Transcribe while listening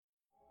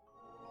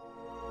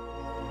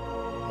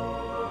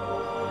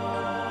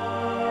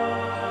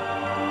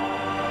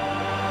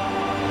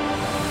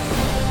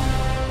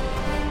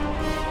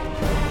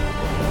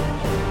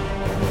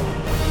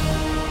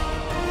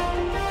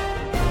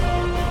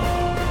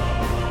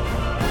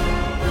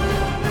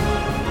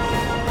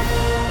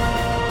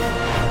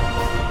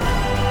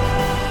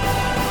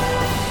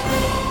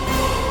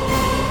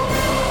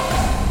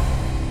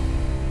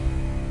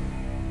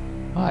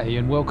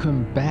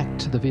welcome back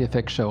to the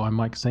VFX Show. I'm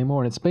Mike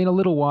Seymour, and it's been a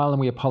little while, and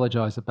we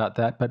apologise about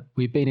that, but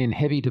we've been in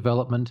heavy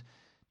development,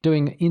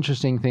 doing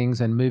interesting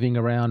things and moving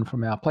around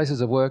from our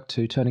places of work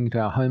to turning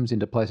our homes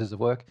into places of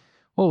work.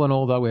 All in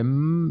all, though, we're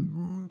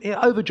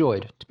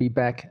overjoyed to be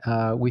back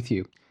with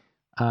you.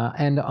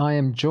 And I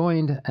am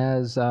joined,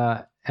 as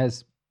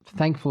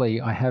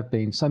thankfully I have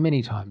been so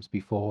many times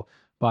before,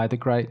 by the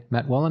great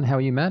Matt Wallen. How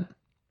are you, Matt?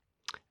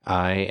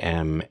 I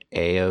am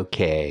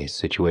A-OK,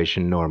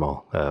 situation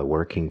normal,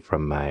 working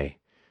from my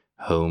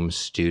home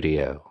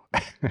studio.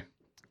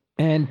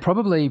 And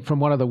probably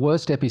from one of the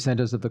worst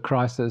epicenters of the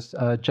crisis,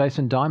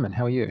 Jason Diamond.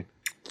 How are you?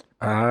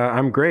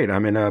 I'm great.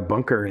 I'm in a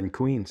bunker in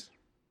Queens.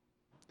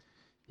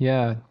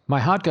 Yeah, my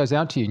heart goes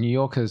out to you. New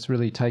York has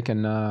really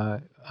taken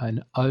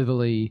an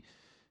overly,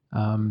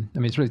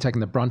 it's really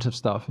taken the brunt of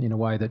stuff in a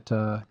way that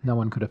no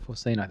one could have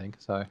foreseen, I think.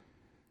 So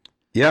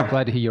yeah, I'm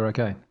glad to hear you're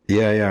okay.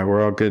 Yeah,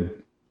 we're all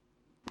good.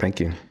 Thank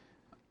you.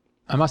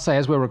 I must say,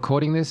 as we're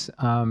recording this,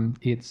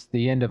 it's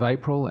the end of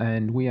April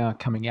and we are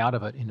coming out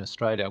of it in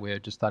Australia. We're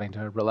just starting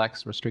to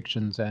relax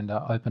restrictions and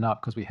open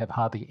up because we have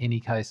hardly any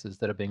cases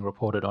that are being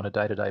reported on a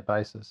day-to-day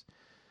basis.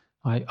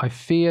 I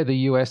fear the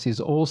US is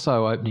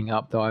also opening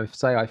up, though I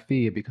say I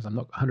fear because I'm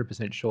not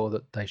 100% sure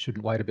that they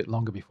shouldn't wait a bit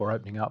longer before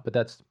opening up. But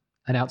that's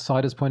an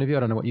outsider's point of view. I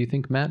don't know what you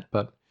think, Matt,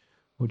 or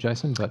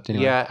Jason, but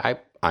anyway. Yeah,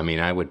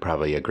 I would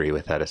probably agree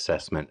with that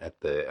assessment.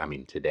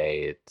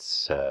 Today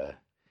it's...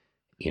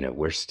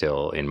 we're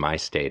still, in my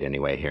state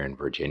anyway, here in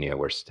Virginia,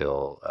 we're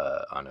still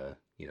on a,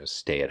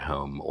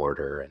 stay-at-home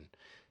order.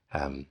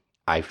 And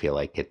I feel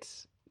like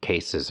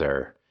cases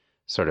are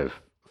sort of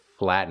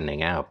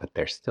flattening out, but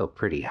they're still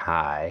pretty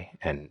high.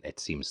 And it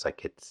seems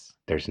like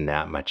there's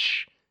not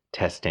much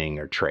testing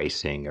or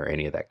tracing or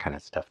any of that kind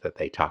of stuff that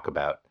they talk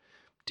about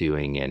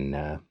doing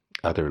in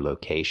other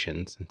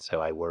locations. And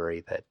so I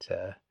worry that,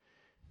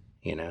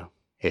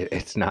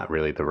 it's not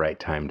really the right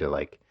time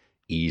to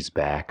ease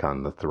back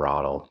on the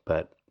throttle,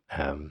 but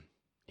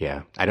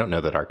I don't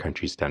know that our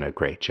country's done a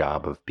great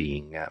job of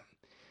being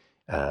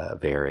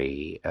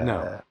very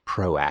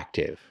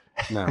proactive.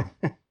 No.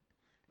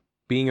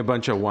 Being a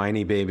bunch of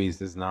whiny babies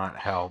does not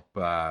help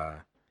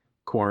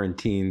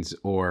quarantines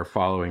or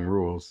following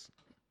rules.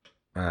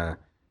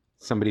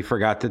 Somebody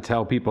forgot to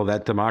tell people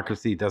that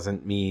democracy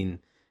doesn't mean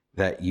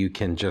that you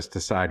can just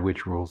decide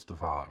which rules to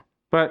follow.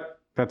 But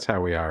that's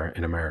how we are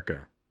in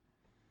America.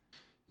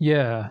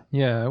 Yeah.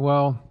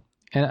 Well,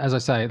 and as I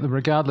say,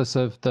 regardless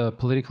of the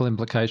political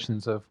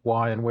implications of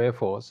why and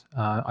wherefores,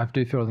 I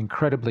do feel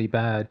incredibly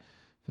bad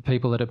for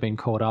people that have been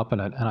caught up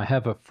in it. And I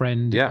have a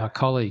friend, a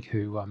colleague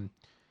who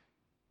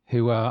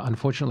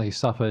unfortunately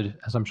suffered,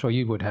 as I'm sure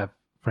you would have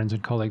friends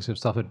and colleagues who've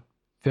suffered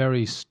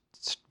very,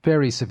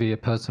 very severe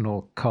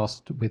personal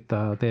cost with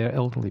their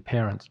elderly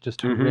parents,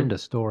 just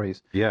horrendous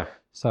stories. Yeah.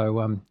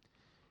 So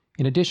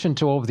in addition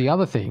to all of the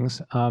other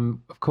things,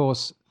 of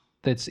course,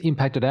 that's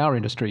impacted our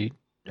industry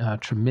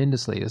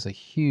tremendously. There's a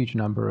huge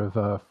number of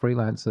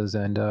freelancers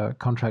and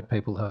contract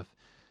people have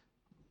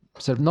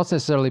sort of not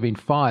necessarily been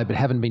fired, but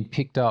haven't been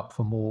picked up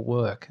for more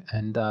work.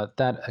 And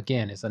that,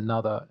 again, is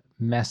another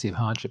massive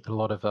hardship that a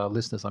lot of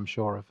listeners, I'm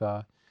sure, have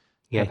I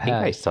think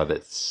had. I saw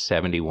that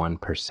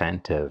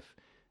 71% of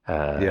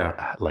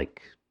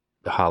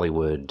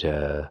Hollywood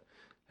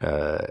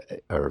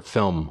or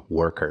film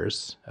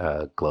workers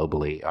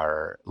globally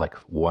are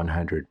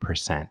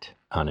 100%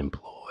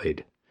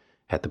 unemployed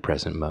at the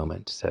present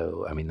moment.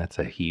 So, that's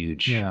a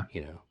huge,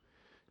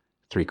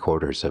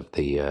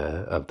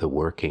 3/4 of the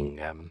working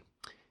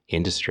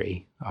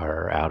industry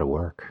are out of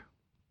work.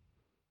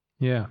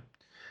 Yeah.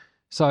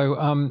 So,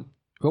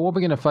 but what we're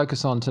going to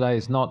focus on today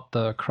is not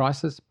the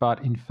crisis,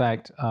 but in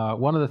fact,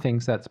 one of the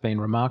things that's been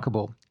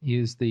remarkable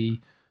is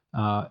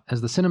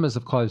as the cinemas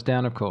have closed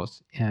down, of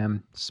course,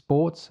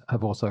 sports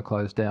have also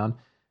closed down,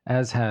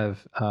 as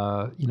have,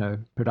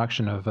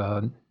 production of, I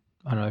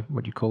don't know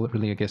what you call it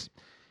really, I guess,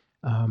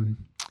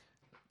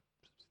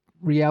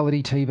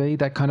 reality TV,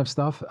 that kind of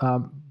stuff.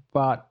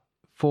 But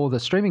for the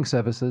streaming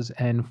services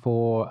and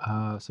for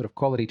sort of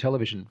quality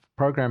television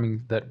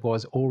programming that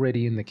was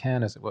already in the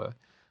can, as it were,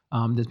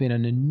 there's been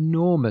an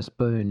enormous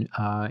boon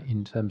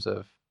in terms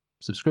of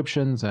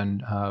subscriptions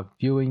and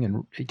viewing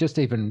and just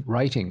even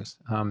ratings.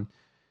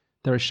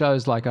 There are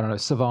shows like,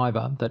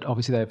 Survivor, that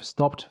obviously they've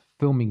stopped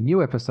filming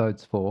new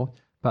episodes for,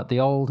 but the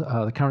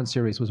current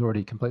series was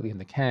already completely in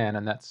the can,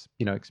 and that's,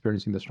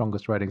 experiencing the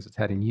strongest ratings it's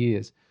had in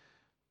years.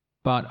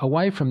 But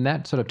away from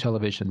that sort of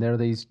television, there are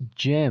these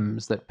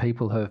gems that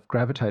people have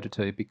gravitated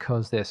to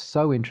because they're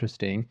so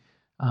interesting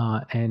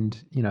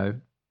and,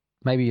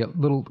 maybe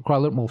require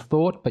a little more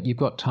thought, but you've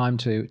got time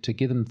to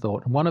give them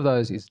thought. And one of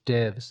those is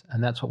Devs,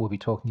 and that's what we'll be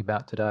talking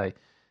about today.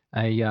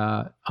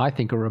 I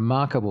think a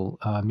remarkable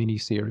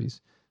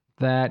mini-series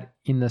that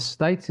in the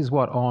States is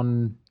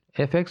on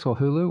FX or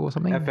Hulu or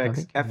something?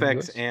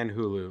 FX and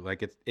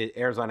Hulu. It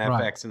airs on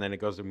FX and then it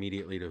goes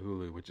immediately to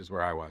Hulu, which is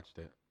where I watched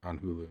it, on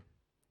Hulu.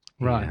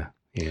 Right.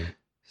 Yeah.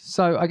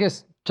 So I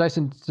guess,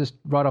 Jason, just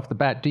right off the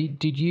bat,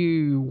 did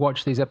you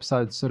watch these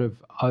episodes sort of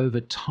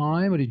over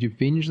time, or did you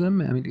binge them?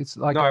 It's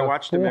like I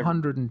watched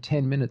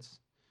 410 minutes.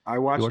 I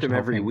watched watched them the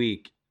whole every thing?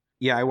 week.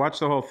 Yeah, I watched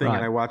the whole thing, and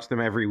Right. I watched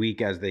them every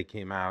week as they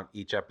came out.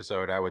 Each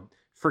episode, I would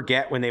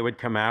forget when they would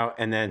come out,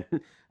 and then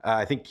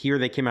I think here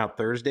they came out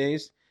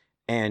Thursdays,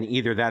 and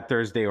either that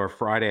Thursday or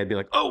Friday, I'd be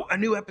like, "Oh, a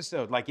new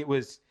episode!" Like it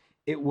was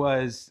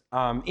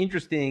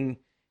interesting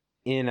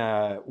in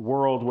a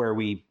world where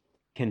we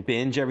can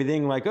binge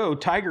everything. Like, oh,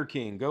 Tiger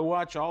King, go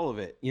watch all of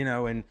it,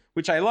 and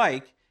which I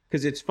like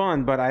because it's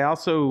fun, but I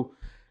also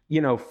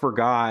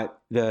forgot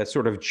the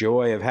sort of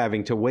joy of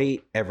having to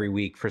wait every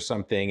week for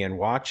something and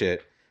watch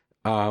it,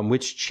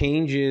 which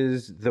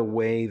changes the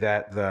way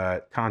that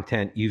the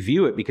content you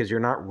view it because you're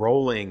not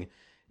rolling,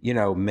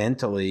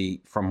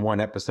 mentally from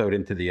one episode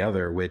into the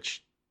other,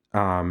 which,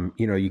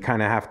 you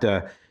kind of have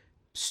to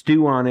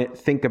stew on it,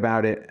 think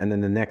about it, and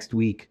then the next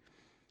week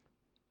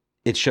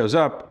it shows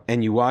up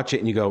and you watch it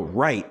and you go,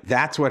 right,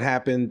 that's what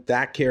happened,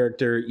 that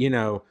character,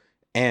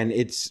 and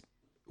it's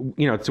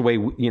the way,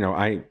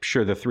 I'm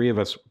sure the three of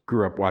us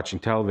grew up watching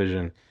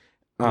television.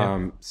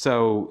 Yeah.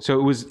 So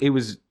it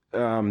was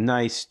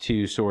nice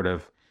to sort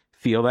of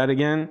feel that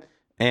again.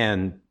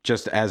 And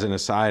just as an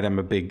aside, I'm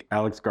a big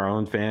Alex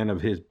Garland fan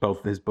of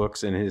both his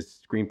books and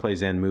his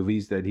screenplays and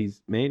movies that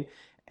he's made.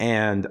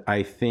 And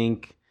I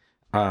think,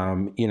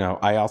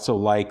 I also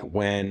like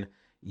when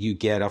you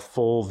get a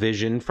full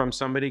vision from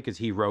somebody because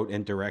he wrote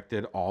and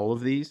directed all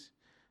of these.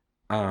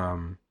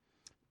 Um,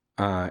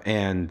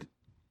 and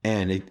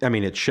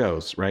it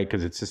shows, right?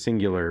 Because it's a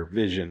singular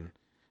vision.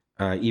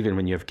 Even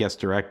when you have guest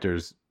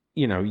directors,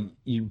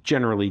 you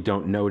generally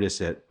don't notice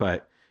it,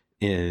 but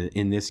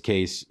in this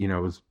case,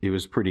 it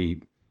was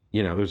pretty,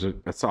 there's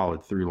a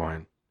solid through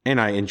line, and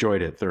I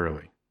enjoyed it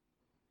thoroughly.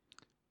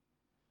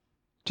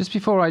 Just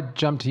before I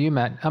jump to you,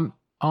 Matt,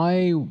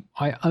 I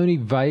only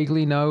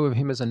vaguely know of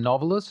him as a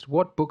novelist.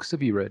 What books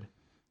have you read?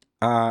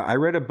 I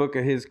read a book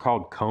of his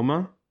called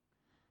Coma.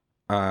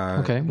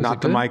 Okay, was Not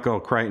it the good? Michael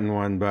Crichton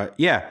one, but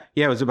yeah,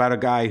 it was about a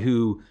guy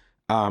who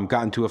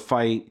got into a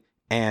fight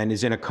and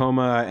is in a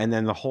coma, and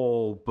then the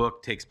whole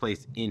book takes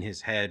place in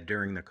his head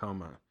during the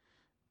coma,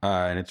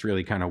 and it's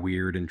really kind of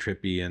weird and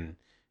trippy. And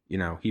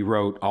he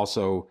wrote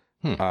also,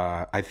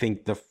 I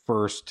think the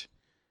first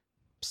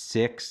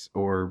 6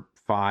 or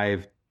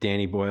 5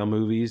 Danny Boyle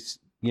movies,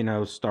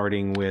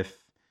 starting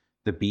with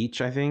The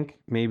Beach, I think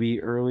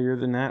maybe earlier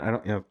than that. I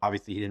don't,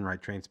 obviously he didn't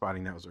write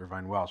Trainspotting, that was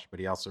Irvine Welsh, but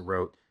he also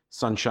wrote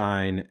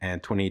Sunshine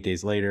and 28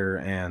 Days Later,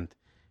 and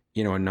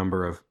a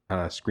number of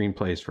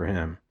screenplays for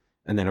him.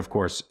 And then of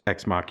course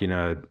Ex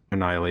Machina,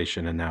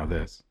 Annihilation, and now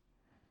this.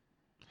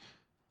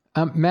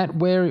 Matt,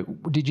 where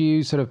did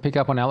you sort of pick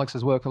up on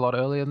Alex's work a lot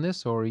earlier than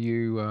this, or are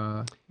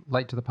you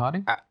late to the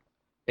party?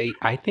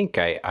 I think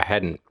I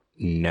hadn't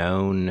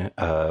known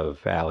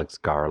of Alex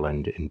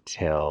Garland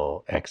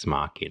until Ex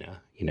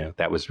Machina.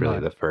 That was really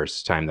Right. the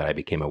first time that I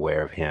became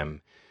aware of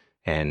him.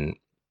 And,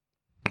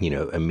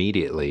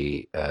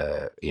 immediately,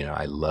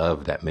 I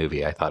loved that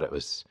movie. I thought it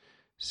was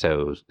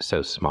so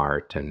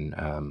smart and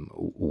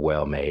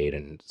well made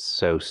and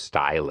so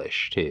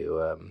stylish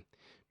too.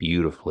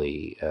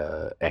 Beautifully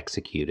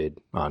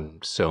executed on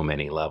so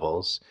many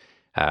levels.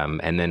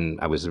 And then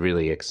I was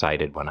really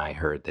excited when I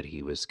heard that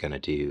he was going to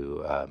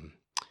do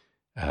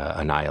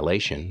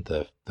Annihilation,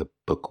 the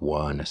book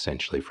one,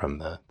 essentially from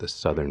the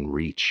Southern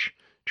Reach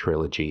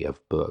trilogy of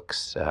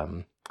books,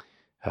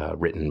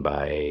 written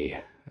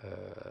by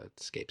it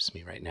escapes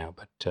me right now,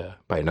 but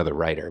by another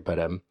writer. But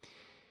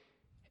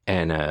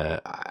and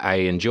I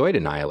enjoyed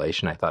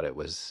Annihilation. I thought it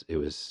was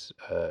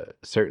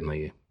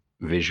certainly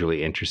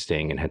visually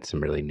interesting and had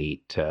some really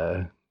neat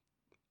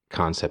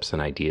concepts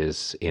and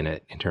ideas in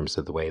it in terms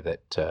of the way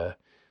that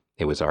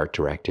it was art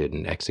directed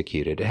and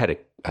executed. It had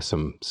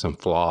some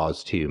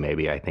flaws too,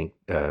 maybe. I think,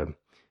 and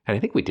I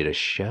think we did a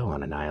show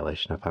on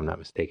Annihilation, if I'm not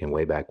mistaken,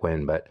 way back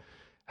when. But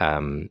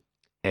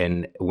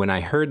and when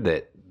I heard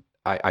that,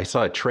 I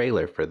saw a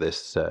trailer for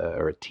this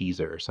or a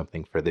teaser or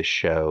something for this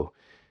show,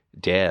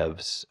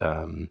 Devs,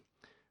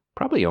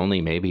 probably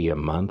only maybe a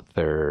month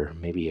or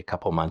maybe a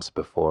couple months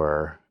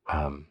before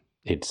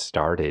it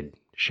started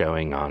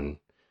showing on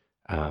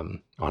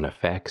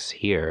FX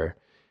here,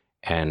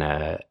 and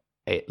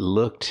it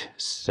looked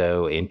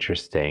so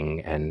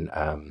interesting. And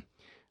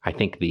I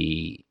think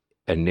the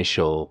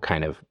initial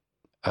kind of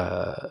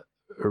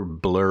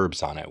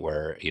blurbs on it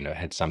were, it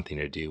had something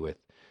to do with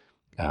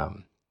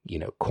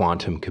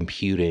quantum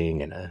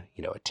computing and a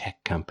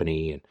tech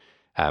company,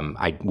 and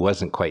I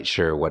wasn't quite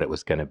sure what it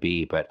was going to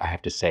be, but I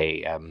have to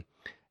say,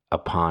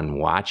 upon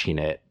watching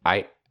it,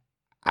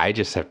 I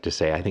just have to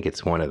say I think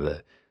it's one of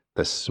the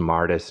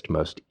smartest,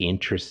 most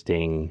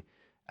interesting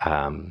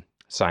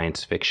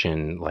science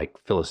fiction, like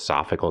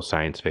philosophical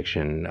science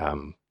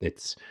fiction.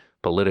 It's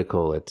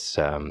political, it's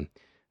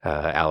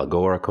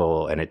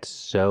allegorical, and it's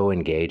so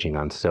engaging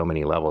on so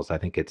many levels. I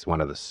think it's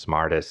one of the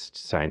smartest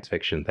science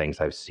fiction things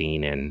I've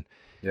seen in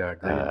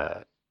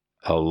a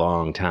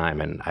long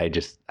time, and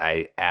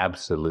I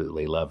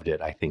absolutely loved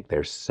it. I think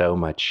there's so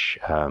much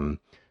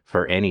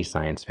for any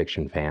science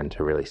fiction fan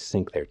to really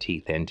sink their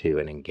teeth into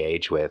and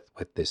engage with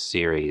this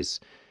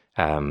series.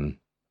 And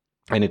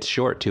it's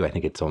short too. I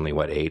think it's only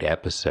 8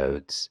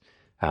 episodes.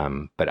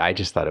 But I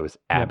just thought it was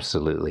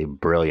absolutely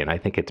brilliant. I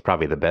think it's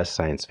probably the best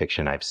science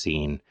fiction I've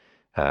seen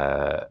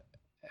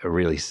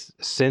really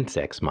since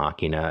Ex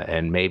Machina,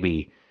 and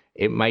maybe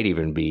it might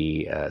even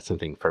be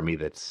something for me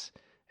that's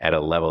at a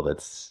level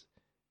that's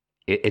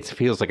it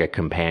feels like a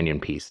companion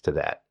piece to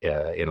that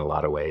in a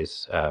lot of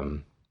ways.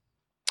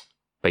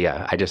 But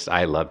yeah,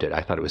 I loved it.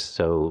 I thought it was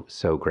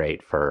so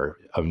great for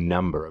a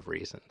number of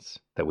reasons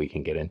that we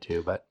can get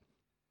into. But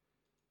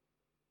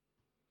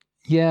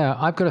Yeah,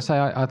 I've got to say,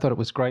 I thought it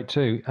was great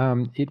too.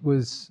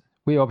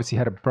 We obviously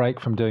had a break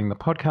from doing the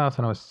podcast,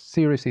 and I was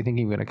seriously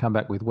thinking we're going to come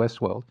back with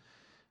Westworld,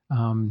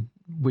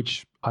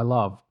 which I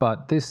love.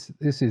 But this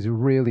is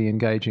really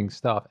engaging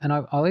stuff. And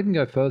I'll even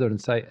go further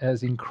and say,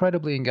 as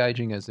incredibly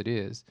engaging as it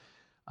is,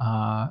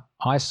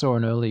 I saw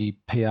an early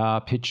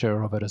PR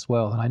picture of it as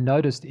well. And I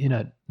noticed in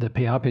it, the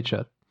PR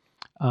picture,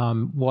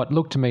 what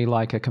looked to me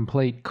like a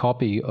complete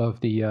copy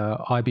of the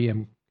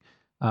IBM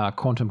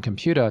quantum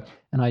computer.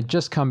 And I'd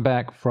just come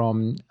back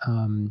from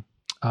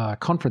a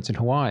conference in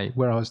Hawaii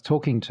where I was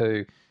talking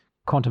to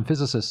quantum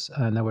physicists,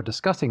 and they were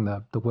discussing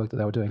the work that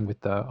they were doing with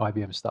the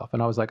IBM stuff.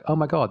 And I was like, oh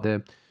my God,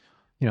 they're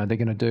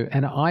going to do.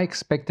 And I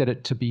expected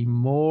it to be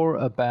more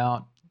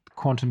about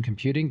quantum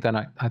computing than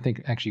I think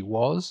it actually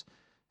was.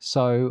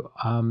 So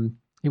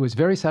it was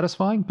very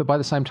satisfying. But by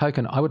the same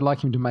token, I would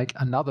like him to make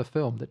another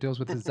film that deals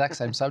with the exact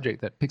same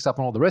subject, that picks up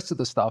on all the rest of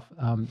the stuff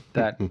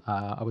that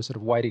I was sort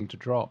of waiting to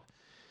drop.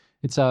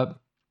 It's an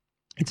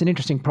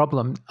interesting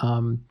problem.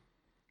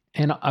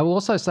 And I will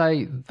also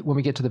say, when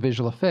we get to the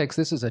visual effects,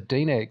 this is a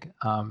DNEG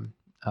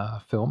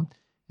film,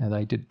 and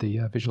they did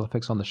the visual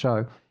effects on the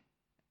show.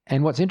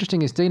 And what's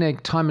interesting is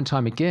DNEG, time and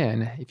time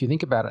again, if you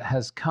think about it,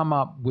 has come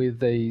up with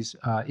these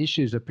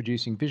issues of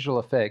producing visual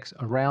effects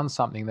around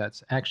something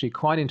that's actually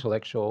quite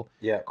intellectual,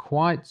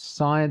 quite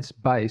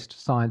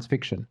science-based science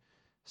fiction.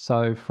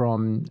 So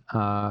from,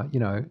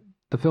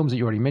 the films that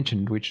you already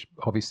mentioned, which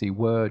obviously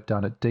were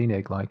done at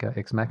DNEG, like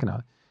Ex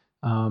Machina,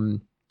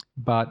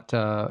 but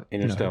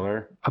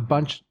Interstellar,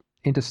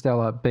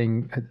 Interstellar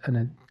being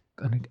an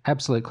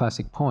absolute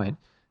classic point.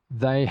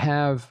 They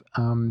have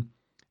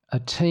a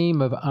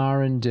team of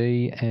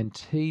R&D and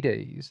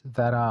TDs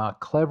that are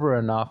clever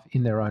enough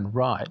in their own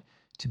right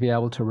to be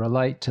able to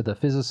relate to the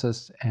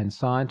physicists and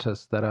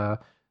scientists that are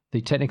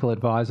the technical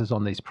advisors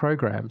on these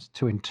programs,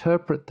 to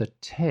interpret the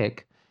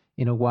tech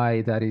in a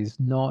way that is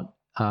not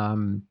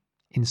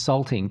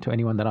insulting to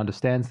anyone that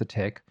understands the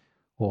tech,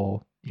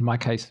 or in my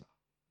case,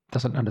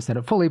 doesn't understand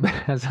it fully, but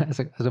has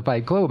a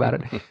vague clue about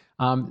it.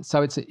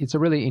 So it's a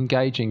really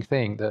engaging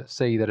thing to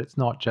see that it's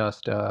not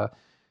just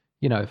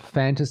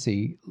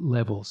fantasy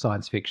level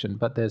science fiction,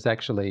 but there's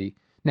actually,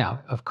 now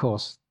of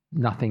course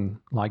nothing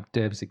like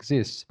devs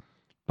exists,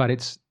 but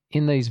it's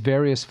in these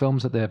various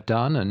films that they've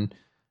done,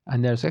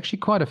 and there's actually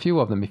quite a few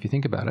of them if you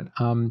think about it.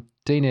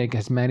 DNEG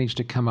has managed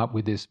to come up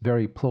with this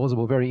very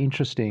plausible, very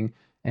interesting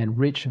and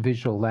rich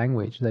visual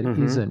language that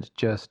isn't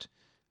just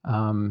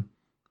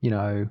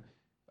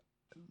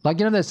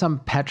there's some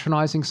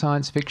patronizing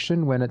science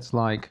fiction when it's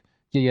like,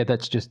 yeah,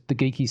 that's just the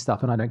geeky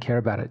stuff and I don't care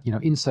about it.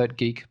 Insert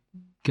geek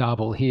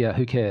garble here,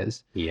 who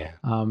cares? Yeah.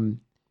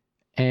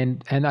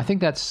 And I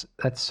think that's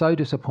so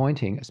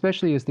disappointing,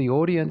 especially as the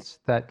audience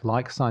that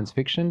likes science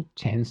fiction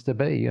tends to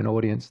be an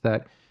audience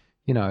that,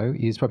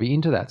 is probably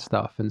into that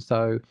stuff. And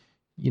so,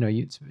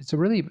 it's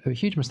a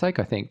huge mistake,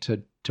 I think,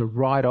 to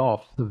write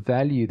off the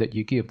value that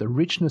you give, the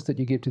richness that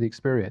you give to the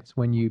experience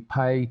when you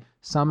pay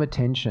some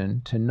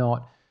attention to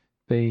not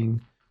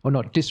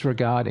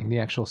disregarding the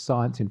actual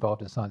science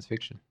involved in science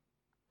fiction.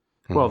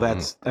 Well,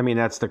 that's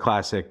the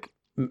classic,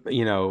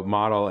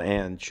 model,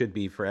 and should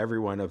be for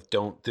everyone, of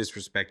don't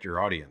disrespect your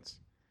audience.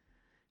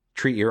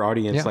 Treat your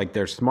audience like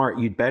they're smart.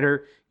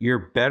 You're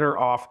better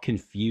off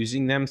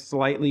confusing them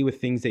slightly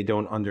with things they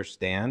don't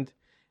understand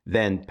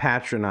than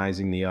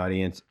patronizing the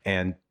audience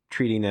and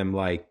treating them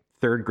like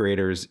third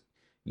graders,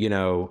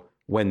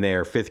 when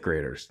they're fifth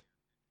graders.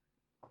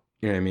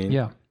 You know what I mean?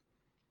 Yeah.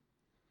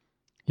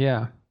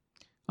 Yeah.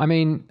 I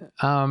mean,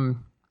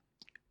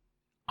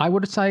 I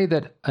would say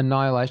that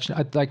Annihilation,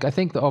 I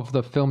think of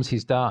the films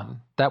he's done,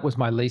 that was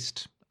my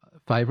least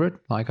favorite.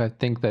 Like, I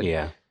think that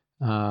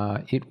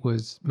it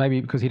was,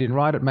 maybe because he didn't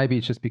write it, maybe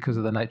it's just because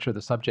of the nature of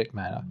the subject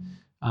matter.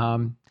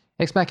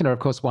 Ex Machina, of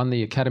course, won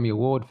the Academy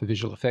Award for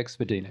visual effects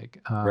for DNEG.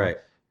 Right.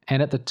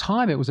 And at the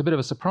time, it was a bit of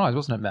a surprise,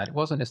 wasn't it, Matt? It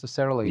wasn't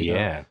necessarily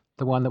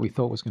the one that we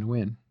thought was going to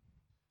win.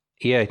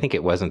 Yeah, I think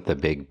it wasn't the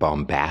big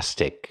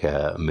bombastic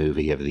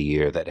movie of the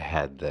year that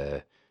had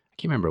I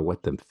can't remember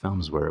what the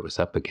films were it was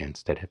up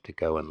against. I'd have to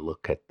go and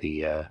look at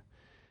the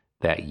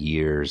that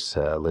year's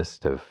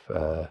list of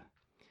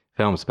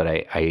films. But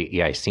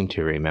I seem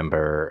to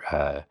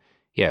remember,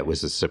 it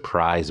was a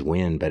surprise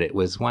win, but it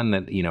was one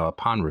that,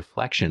 upon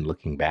reflection,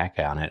 looking back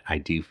on it, I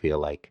do feel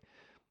like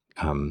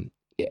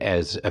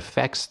as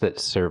effects that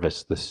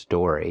service the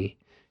story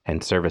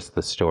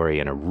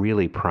in a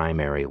really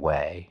primary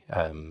way,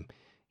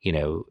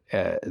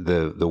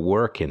 the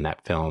work in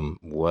that film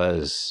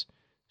was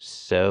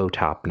so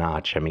top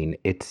notch. I mean,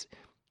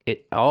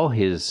 all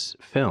his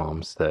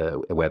films,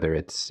 whether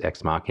it's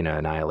Ex Machina,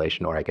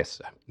 Annihilation, or I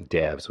guess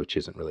Devs, which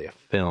isn't really a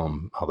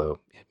film, although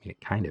I mean,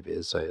 it kind of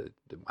is.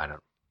 I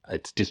don't.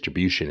 Its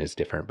distribution is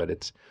different, but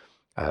it's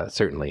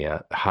certainly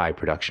a high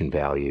production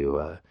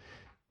value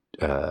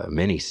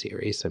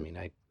miniseries. I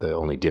mean, the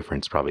only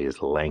difference probably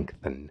is length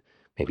and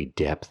maybe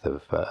depth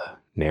of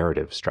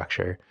narrative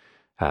structure,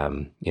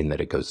 in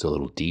that it goes a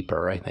little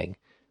deeper, I think.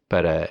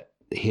 But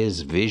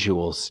his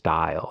visual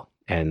style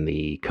and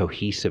the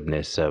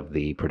cohesiveness of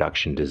the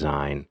production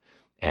design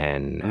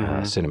and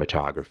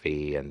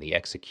cinematography and the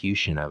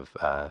execution of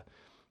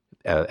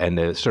and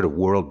the sort of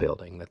world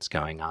building that's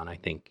going on, I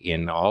think,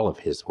 in all of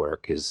his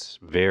work is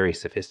very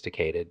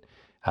sophisticated.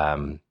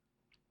 And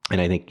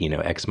I think,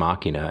 Ex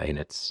Machina in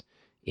its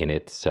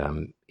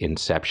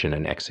inception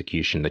and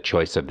execution, the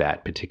choice of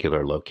that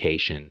particular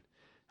location,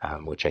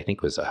 which I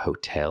think was a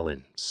hotel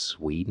in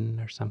Sweden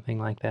or something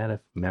like that, if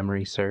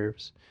memory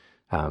serves.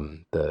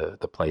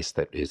 The place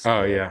that is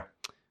the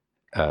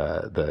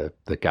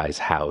guy's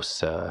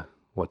house.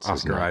 What's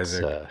Oscar his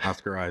name? Isaac.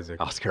 Oscar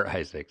Isaac. Oscar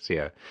Isaacs,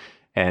 yeah.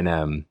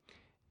 And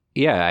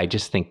yeah, I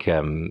just think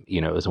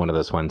it was one of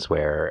those ones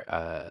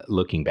where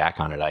looking back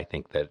on it, I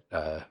think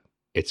that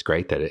it's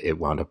great that it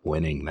wound up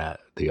winning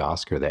the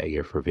Oscar that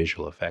year for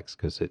visual effects,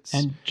 because it's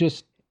And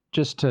just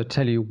to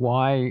tell you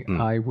why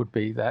I would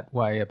be that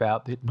way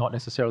about it not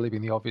necessarily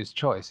being the obvious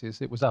choice,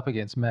 is it was up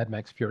against Mad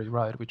Max Fury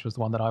Road, which was the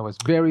one that I was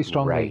very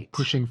strongly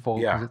pushing for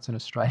because it's an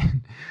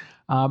Australian.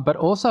 But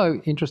also,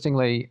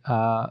 interestingly,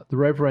 the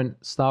Reverend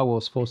Star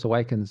Wars Force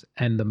Awakens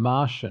and The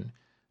Martian.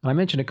 And I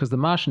mention it because The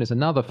Martian is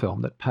another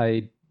film that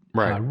paid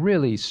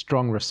really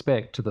strong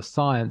respect to the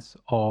science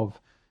of,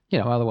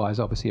 otherwise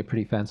obviously a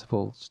pretty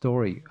fanciful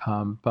story,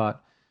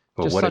 but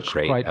just what such a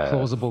great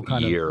plausible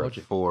kind year of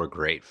logic. 4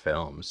 great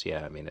films.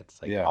 Yeah, I mean,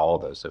 it's like all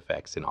those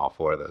effects in all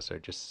 4 of those are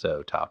just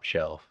so top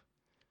shelf.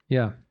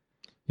 Yeah,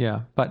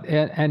 yeah. But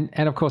and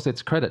of course,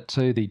 it's credit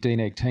to the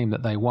DNEG team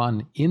that they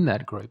won in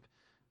that group,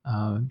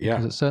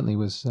 because it certainly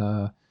was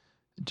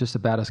just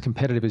about as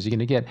competitive as you're going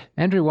to get.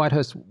 Andrew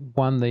Whitehurst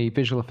won the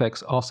visual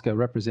effects Oscar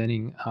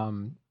representing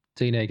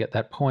DNEG at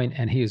that point,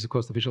 and he is, of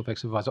course, the visual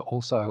effects supervisor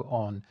also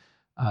on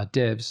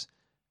Devs,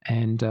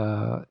 and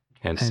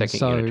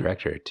second unit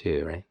director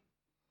too, right?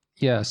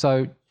 Yeah,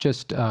 so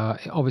just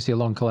obviously a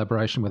long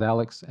collaboration with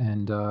Alex,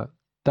 and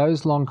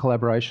those long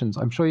collaborations,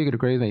 I'm sure you could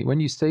agree with me, when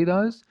you see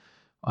those,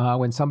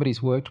 when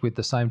somebody's worked with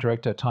the same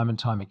director time and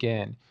time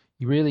again,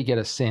 you really get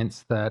a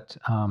sense that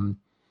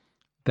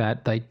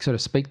that they sort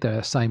of speak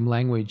the same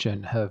language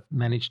and have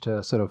managed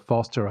to sort of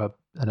foster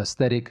an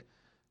aesthetic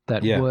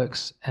that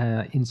works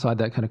inside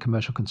that kind of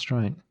commercial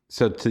constraint.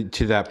 So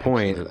to that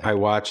point, Absolutely. I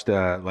watched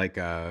like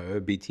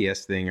a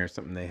BTS thing or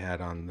something they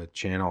had on the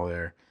channel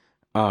there,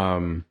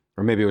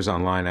 or maybe it was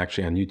online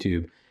actually on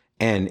YouTube,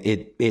 and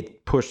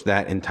it pushed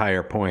that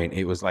entire point.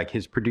 It was like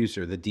his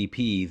producer, the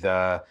DP,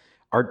 the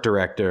art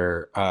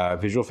director,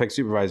 visual effects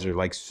supervisor,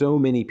 like so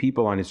many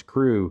people on his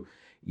crew.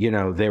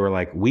 They were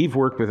like, we've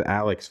worked with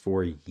Alex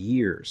for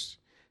years.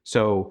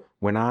 So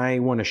when I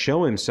want to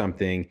show him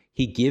something,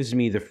 he gives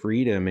me the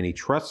freedom and he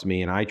trusts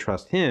me and I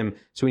trust him.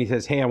 So when he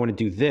says, hey, I want to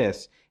do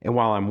this, and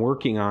while I'm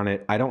working on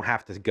it, I don't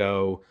have to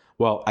go,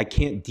 well, I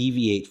can't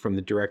deviate from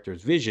the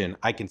director's vision.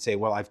 I can say,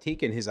 well, I've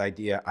taken his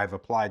idea, I've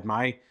applied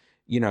my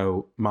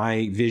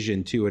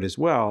vision to it as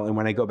well. And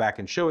when I go back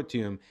and show it to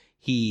him,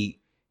 he,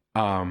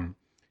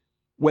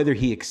 whether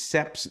he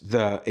accepts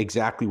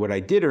exactly what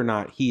I did or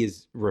not, he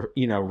is,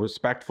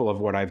 respectful of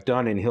what I've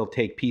done, and he'll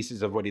take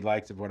pieces of what he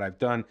likes of what I've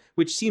done,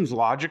 which seems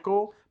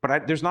logical,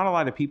 but there's not a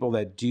lot of people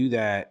that do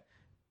that,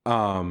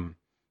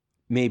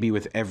 maybe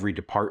with every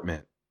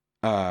department.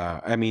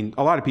 I mean,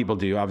 a lot of people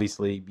do,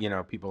 obviously,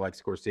 people like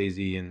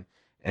Scorsese and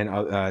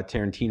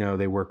Tarantino,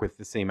 they work with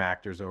the same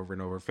actors over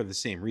and over for the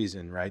same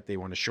reason, right? They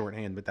want to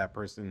shorthand with that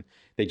person.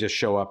 They just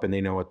show up and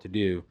they know what to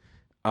do.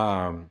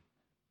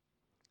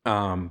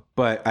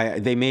 But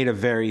they made a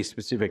very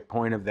specific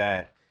point of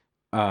that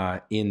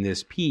in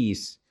this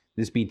piece,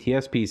 this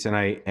BTS piece, and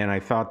I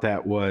thought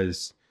that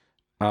was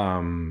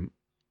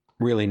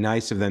really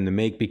nice of them to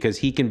make, because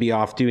he can be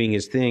off doing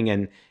his thing,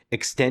 and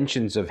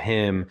extensions of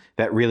him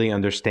that really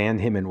understand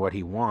him and what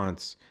he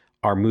wants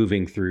are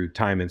moving through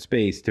time and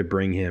space to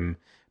bring him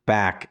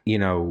back,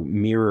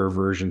 mirror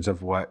versions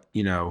of what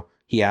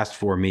he asked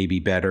for,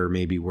 maybe better,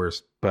 maybe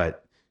worse,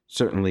 but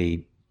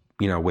certainly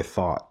with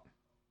thought.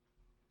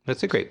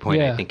 That's a great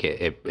point. Yeah. I think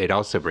it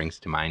also brings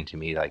to mind to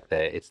me like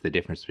it's the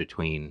difference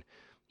between,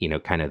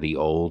 kind of the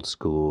old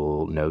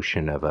school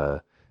notion of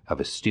a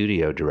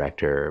studio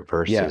director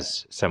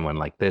versus someone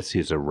like this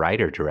who's a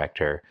writer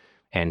director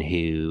and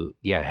who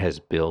has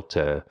built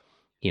a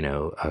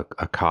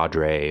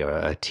cadre,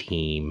 a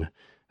team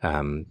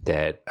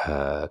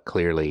that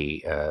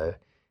clearly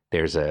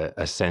there's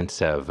a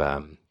sense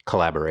of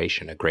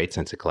collaboration, a great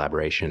sense of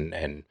collaboration,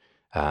 and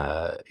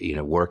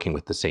working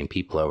with the same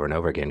people over and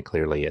over again.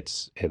 Clearly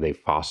they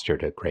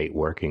fostered a great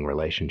working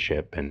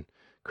relationship and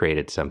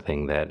created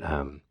something that,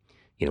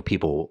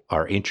 people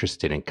are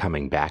interested in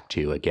coming back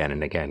to again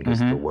and again, because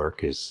the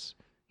work is,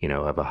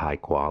 of a high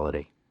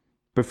quality.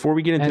 Before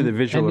we get into the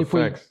visual if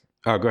we, effects,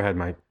 oh, go ahead,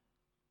 Mike.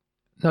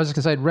 I was just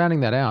going to say, rounding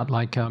that out,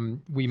 like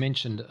we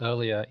mentioned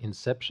earlier,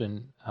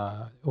 Inception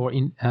or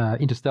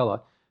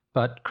Interstellar,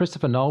 but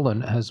Christopher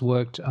Nolan has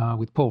worked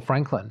with Paul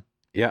Franklin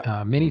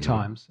Yeah. many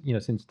times,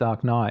 since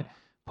Dark Knight.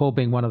 Paul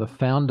being one of the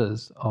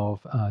founders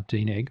of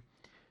DNEG,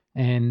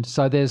 and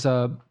so there's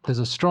a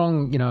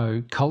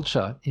strong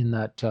culture in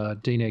that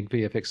DNEG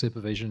VFX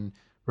supervision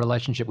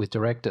relationship with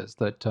directors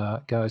that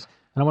goes.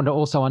 And I want to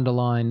also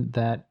underline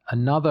that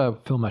another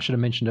film I should have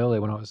mentioned earlier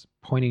when I was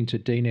pointing to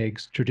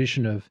DNEG's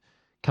tradition of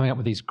coming up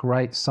with these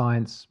great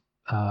science,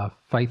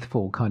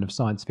 faithful kind of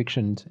science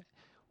fiction,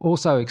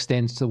 also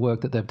extends to the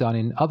work that they've done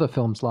in other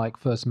films like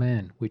First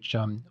Man, which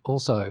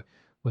also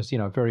was,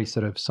 very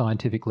sort of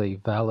scientifically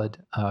valid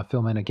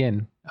film, and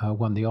again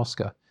won the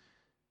Oscar.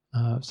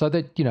 So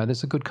that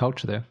there's a good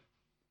culture there.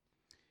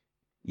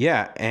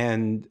 Yeah,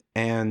 and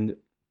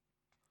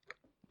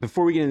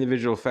before we get into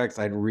visual effects,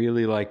 I'd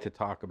really like to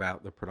talk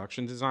about the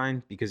production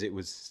design because it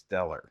was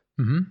stellar.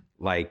 Mm-hmm.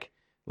 Like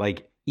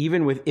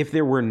even if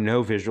there were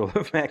no visual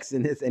effects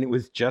in this and it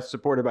was just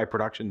supported by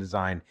production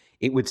design,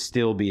 it would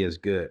still be as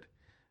good.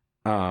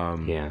 All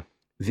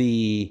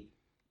the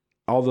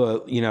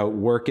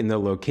work in the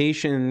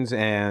locations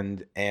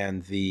and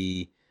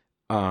the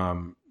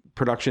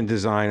production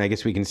design, I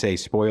guess we can say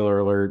spoiler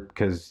alert,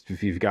 because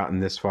if you've gotten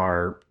this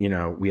far,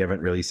 we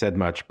haven't really said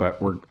much,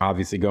 but we're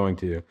obviously going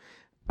to.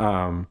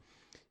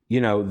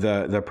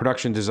 The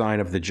production design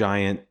of the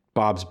giant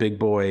Bob's Big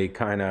Boy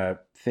kind of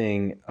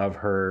thing of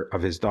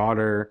his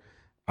daughter,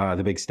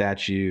 the big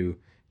statue,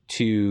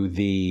 to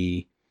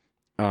the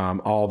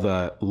all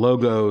the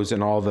logos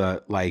and all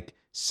the like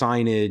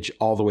signage,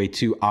 all the way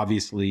to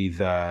obviously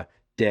the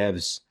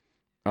devs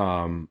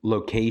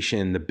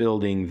location, the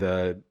building,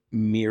 the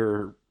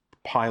mirror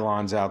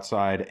pylons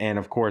outside, and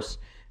of course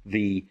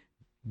the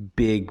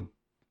big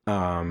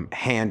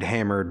hand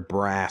hammered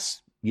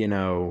brass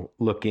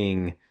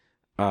looking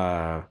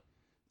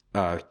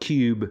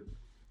cube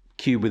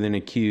within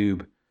a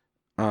cube.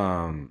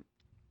 I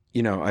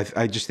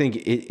just think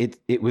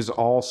it was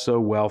all so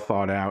well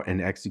thought out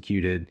and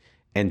executed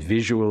and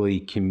visually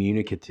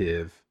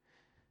communicative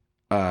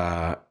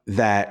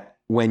that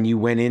when the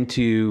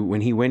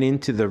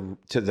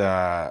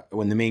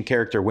main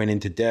character went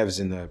into devs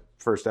in the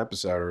first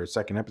episode or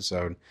second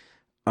episode,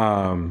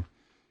 the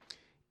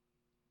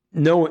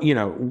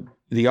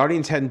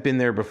audience hadn't been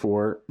there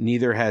before,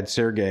 neither had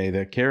Sergey,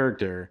 the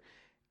character.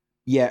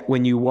 Yet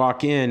when you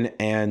walk in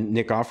and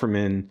Nick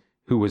Offerman,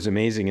 who was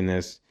amazing in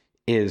this,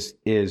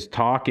 is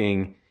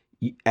talking,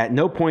 at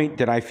no point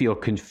did I feel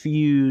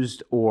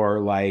confused or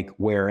like,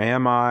 where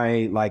am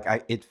I? Like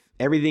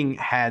everything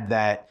had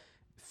that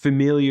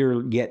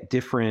familiar yet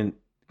different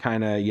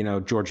kind of,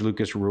 George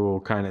Lucas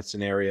rule kind of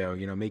scenario,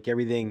 make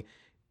everything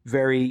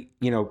very,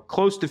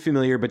 close to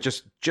familiar, but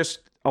just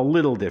a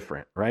little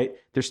different, right?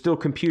 There's still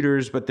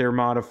computers, but they're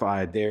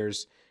modified.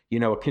 There's,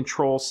 a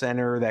control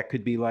center that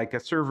could be like a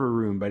server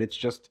room, but it's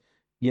just,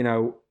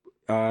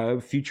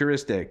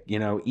 futuristic,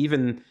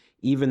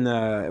 even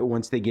the,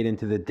 once they get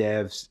into the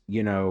devs,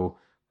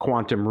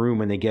 quantum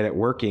room and they get it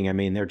working, I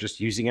mean, they're just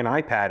using an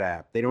iPad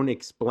app. They don't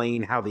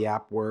explain how the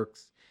app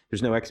works.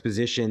 There's no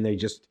exposition.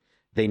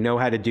 They know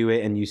how to do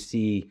it, and you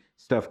see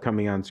stuff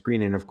coming on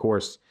screen. And of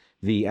course,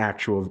 the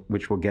actual,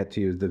 which we'll get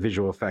to, is the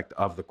visual effect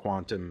of the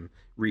quantum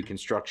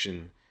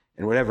reconstruction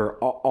and whatever.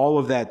 All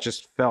of that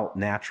just felt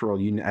natural.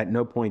 At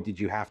no point did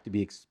you have to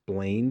be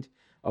explained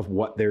of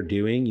what they're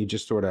doing. You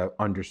just sort of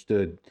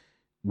understood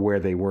where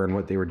they were and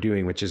what they were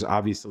doing, which is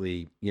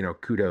obviously,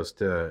 kudos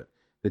to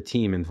the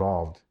team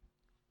involved.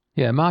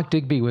 Yeah, Mark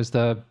Digby was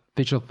the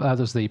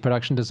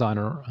production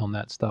designer on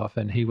that stuff,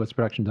 and he was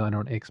production designer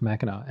on Ex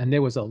Machina. And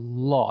there was a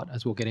lot,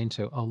 as we'll get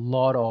into, a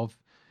lot of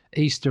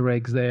Easter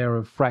eggs there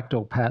of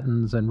fractal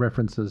patterns and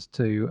references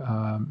to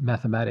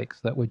mathematics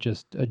that were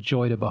just a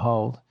joy to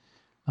behold.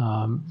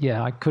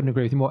 I couldn't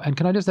agree with you more. And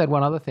can I just add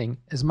one other thing?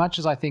 As much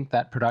as I think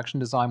that production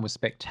design was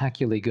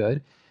spectacularly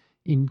good,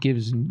 it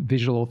gives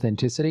visual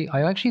authenticity,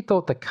 I actually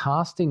thought the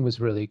casting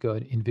was really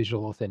good in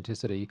visual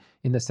authenticity,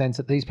 in the sense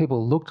that these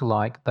people looked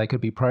like they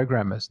could be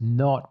programmers,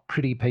 not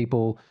pretty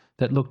people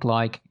that looked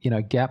like,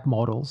 gap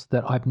models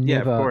that I've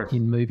never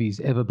in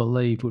movies ever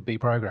believed would be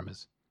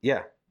programmers.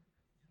 Yeah,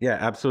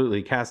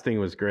 absolutely. Casting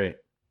was great.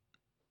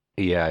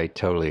 Yeah, I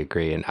totally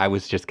agree. And I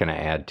was just going to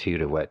add too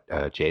to what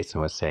Jason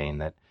was saying,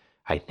 that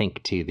I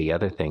think too, the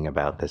other thing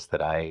about this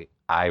that I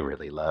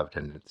really loved,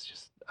 and it's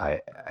just,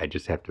 I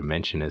just have to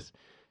mention, is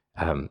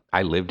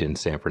I lived in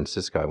San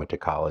Francisco. I went to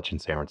college in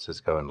San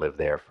Francisco and lived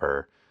there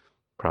for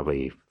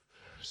probably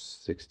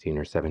 16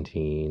 or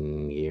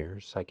 17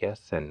 years, I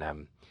guess.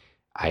 And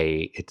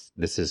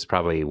this is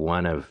probably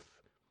one of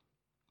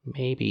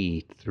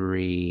maybe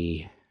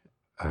 3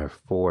 or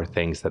 4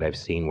 things that I've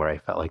seen where I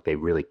felt like they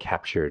really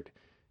captured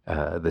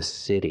the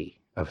city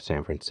of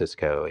San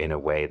Francisco in a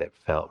way that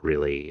felt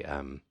really,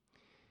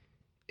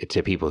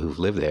 to people who've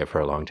lived there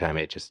for a long time,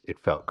 it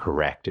felt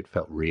correct. It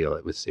felt real.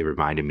 It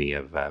reminded me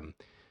of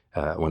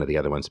one of the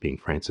other ones being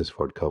Francis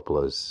Ford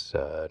Coppola's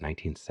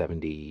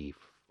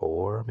 1974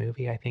 2004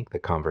 movie, I think, The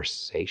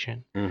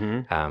Conversation,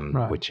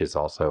 Mm-hmm. which is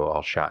also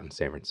all shot in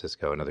San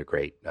Francisco. Another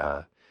great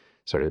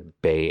sort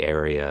of Bay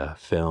Area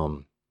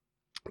film.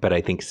 But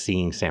I think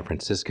seeing San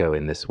Francisco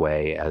in this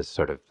way as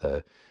sort of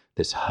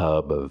this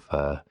hub of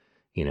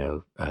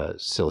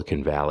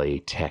Silicon Valley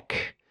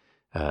tech,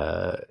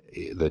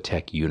 the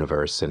tech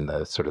universe, and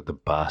the sort of the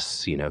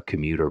bus,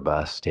 commuter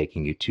bus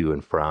taking you to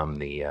and from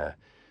the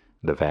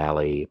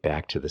valley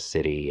back to the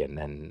city, and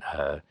then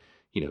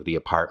the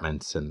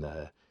apartments and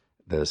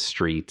the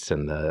streets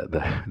and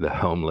the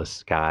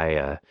homeless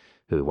guy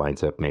who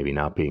winds up maybe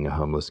not being a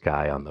homeless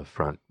guy on the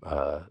front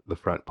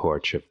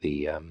porch of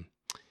the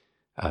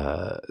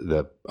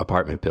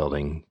apartment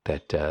building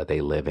that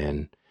they live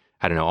in.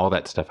 I don't know, all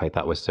that stuff I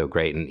thought was so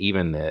great. And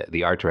even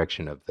the art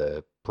direction of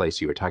the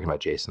place you were talking about,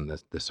 Jason,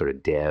 the sort of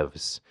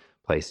devs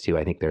place too.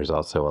 I think there's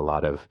also a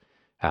lot of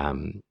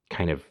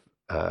kind of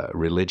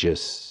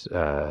religious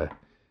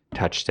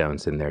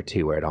touchstones in there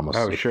too, where it almost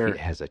it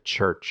has a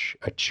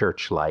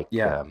church-like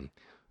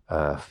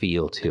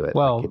feel to it.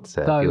 Well, like it's,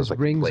 those feels like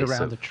a rings place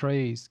around the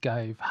trees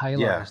gave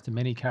halos to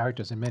many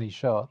characters in many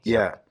shots.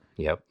 Yeah.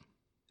 Yep.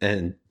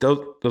 And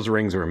those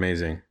rings were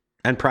amazing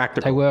and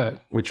practical. They were.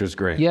 Which was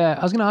great. Yeah,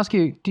 I was going to ask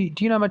you, do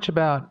you know much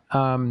about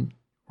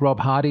Rob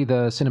Hardy,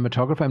 the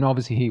cinematographer? I mean,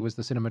 obviously he was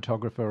the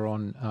cinematographer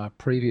on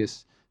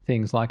previous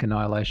things like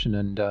Annihilation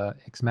and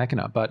Ex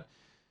Machina, but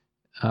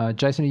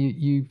Jason, are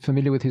you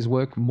familiar with his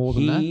work more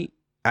than that?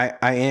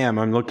 I am.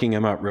 I'm looking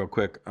him up real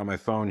quick on my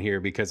phone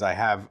here because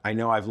I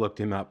know I've looked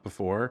him up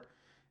before,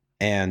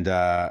 and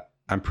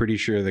I'm pretty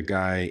sure the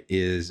guy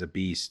is a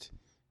beast.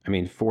 I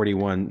mean,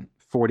 41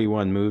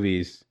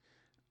 movies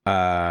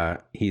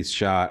he's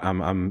shot.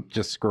 I'm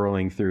just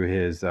scrolling through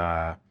his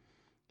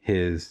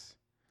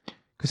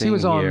because he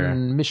was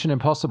on Mission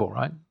Impossible,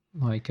 right?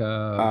 Like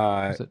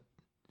was it?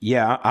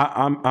 Yeah,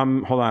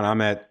 I'm hold on,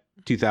 I'm at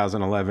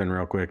 2011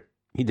 real quick.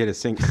 He did a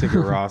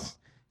Sigur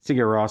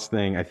Rós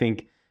thing. I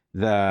think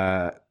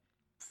the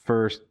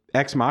first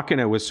Ex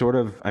Machina was sort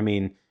of, I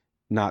mean,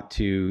 not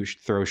to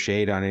throw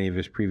shade on any of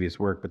his previous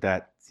work, but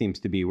that seems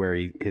to be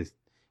where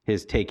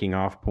his taking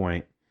off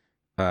point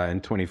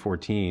in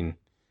 2014.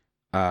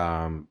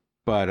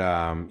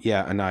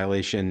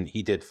 Annihilation,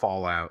 he did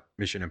Fallout,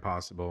 Mission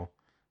Impossible.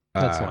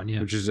 That's one,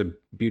 yeah. Which is a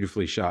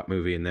beautifully shot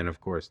movie, and then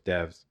of course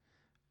Devs.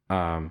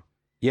 I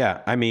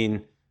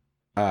mean,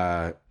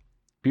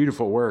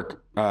 beautiful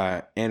work,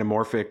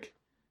 anamorphic.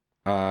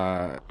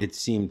 It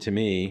seemed to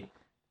me.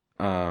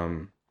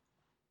 I'm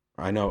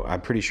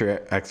pretty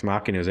sure Ex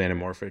Machina was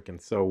anamorphic, and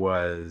so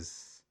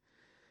was.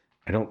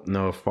 I don't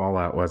know if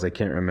Fallout was. I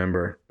can't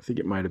remember. I think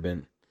it might have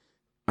been.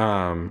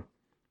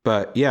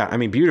 But yeah, I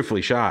mean,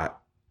 beautifully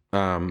shot.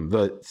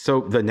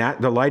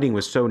 The lighting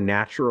was so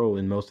natural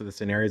in most of the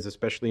scenarios,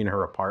 especially in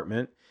her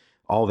apartment.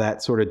 All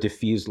that sort of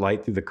diffused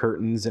light through the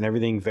curtains and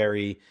everything.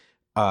 Very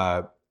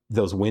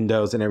those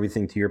windows and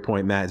everything. To your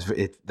point, Matt,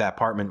 that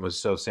apartment was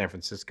so San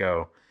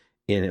Francisco,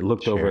 and it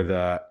looked over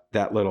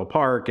that little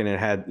park, and it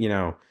had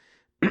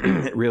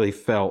it really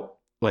felt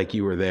like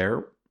you were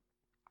there.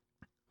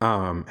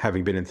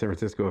 Having been in San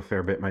Francisco a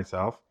fair bit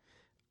myself,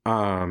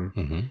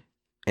 and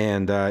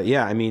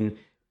I mean,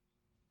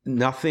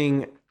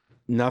 nothing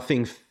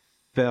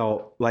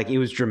felt like it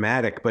was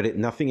dramatic, but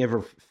nothing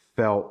ever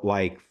felt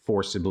like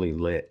forcibly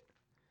lit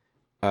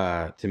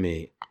to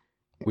me,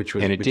 which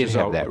was, and it which did is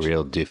have all, that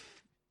real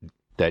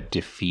that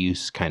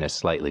diffuse kind of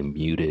slightly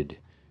muted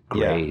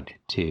grade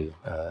too,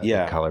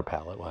 color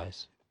palette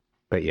wise.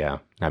 But yeah,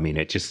 I mean,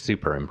 it's just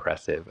super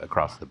impressive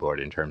across the board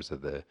in terms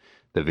of the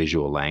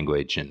visual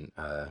language and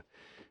the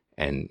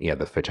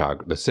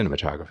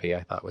cinematography.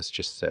 I thought was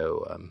just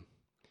so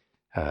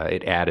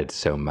it added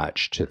so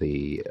much to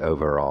the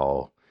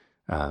overall,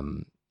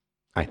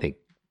 I think,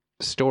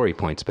 story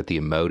points, but the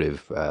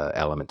emotive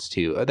elements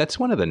too. That's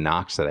one of the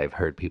knocks that I've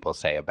heard people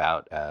say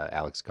about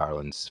Alex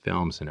Garland's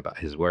films and about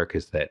his work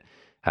is that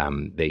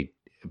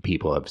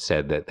people have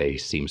said that they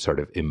seem sort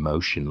of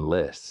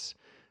emotionless.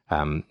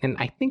 And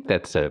I think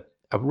that's a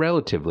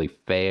relatively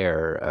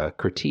fair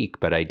critique,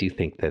 but I do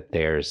think that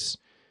there's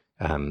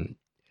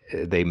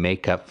they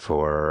make up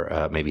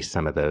for maybe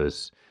some of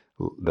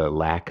the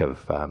lack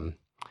of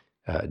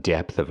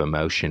depth of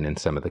emotion in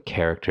some of the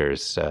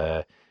characters,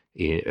 at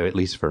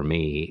least for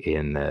me,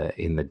 in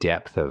the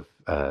depth of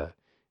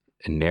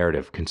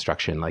narrative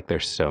construction. Like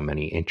there's so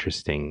many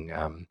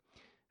interesting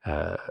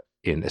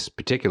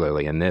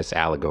particularly in this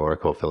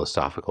allegorical,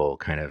 philosophical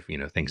kind of,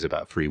 things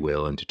about free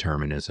will and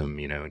determinism,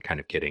 and kind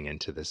of getting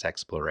into this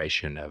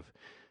exploration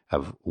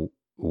of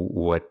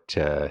what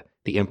the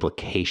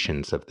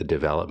implications of the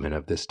development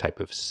of this type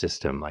of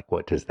system, like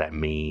what does that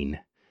mean?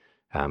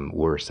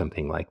 Were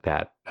something like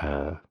that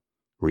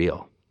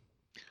real?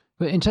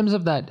 But in terms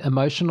of that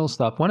emotional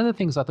stuff, one of the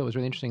things I thought was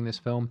really interesting in this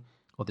film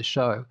or this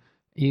show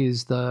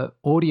is the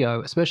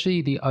audio,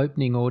 especially the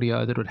opening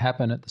audio that would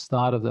happen at the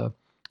start of the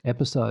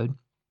episode.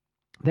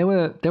 There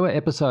were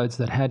episodes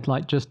that had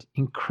like just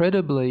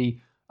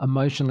incredibly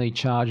emotionally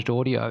charged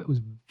audio. It was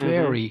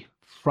very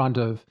front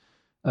of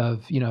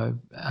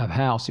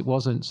house. It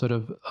wasn't sort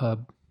of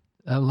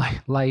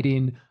laid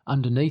in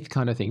underneath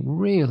kind of thing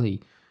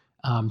really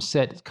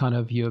set kind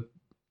of your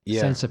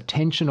sense of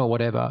tension or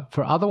whatever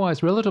for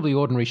otherwise relatively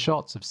ordinary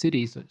shots of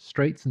cities,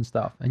 streets and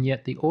stuff. And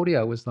yet the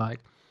audio was like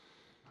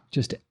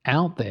just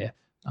out there.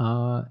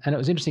 And it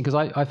was interesting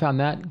because I found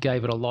that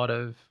gave it a lot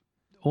of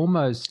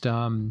almost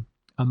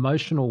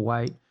emotional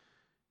weight.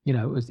 You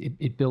know,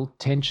 it built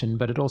tension,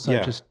 but it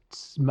also just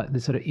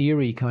this sort of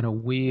eerie kind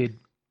of weird.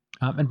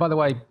 And by the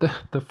way,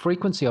 the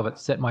frequency of it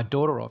set my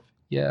daughter off.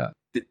 Yeah.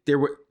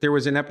 There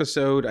was an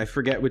episode, I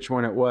forget which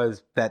one it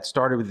was, that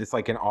started with this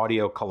like an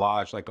audio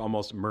collage, like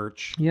almost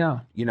merch. Yeah.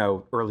 You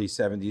know, early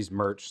 70s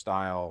merch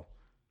style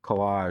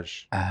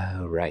collage.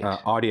 Oh, right.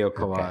 Audio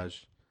collage.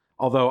 Okay.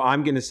 Although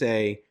I'm going to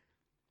say,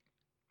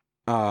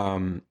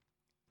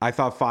 I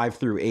thought 5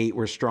 through 8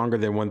 were stronger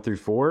than 1 through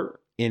 4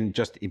 in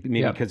just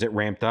maybe because it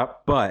ramped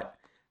up. But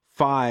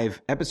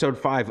episode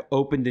 5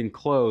 opened and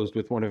closed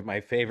with one of my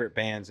favorite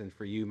bands, and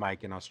for you,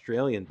 Mike, an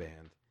Australian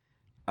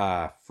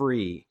band,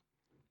 Free,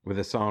 with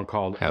a song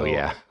called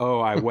Oh,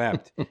 I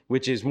Wept,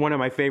 which is one of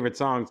my favorite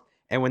songs.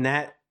 And when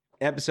that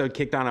episode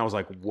kicked on, I was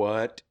like,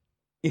 what?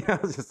 You know, I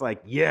was just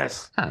like,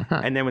 yes.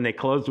 And then when they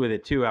closed with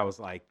it too, I was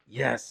like,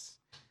 yes.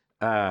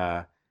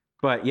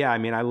 But yeah, I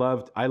mean, I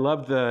loved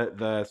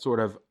the sort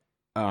of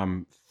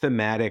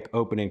thematic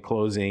open and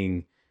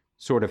closing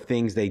sort of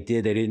things they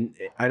did.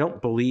 I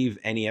don't believe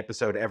any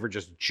episode ever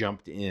just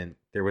jumped in.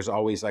 There was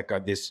always like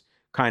this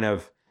kind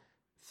of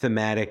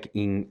thematic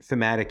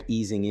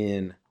easing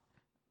in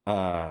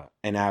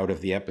and out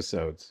of the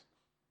episodes.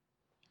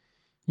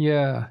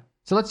 Yeah.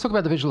 So let's talk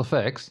about the visual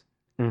effects.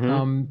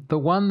 Mm-hmm. The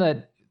one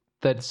that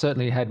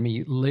certainly had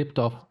me leapt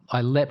off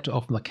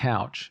the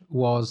couch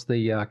was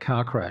the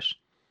car crash.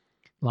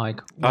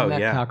 Like when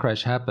car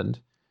crash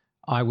happened,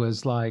 I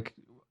was like,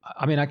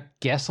 I mean, I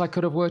guess I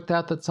could have worked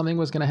out that something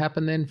was going to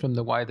happen then from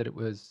the way that it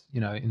was, you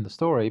know, in the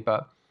story,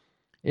 but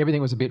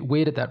everything was a bit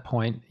weird at that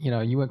point. You know,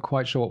 you weren't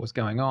quite sure what was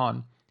going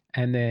on.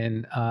 And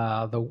then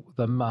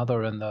the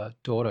mother and the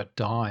daughter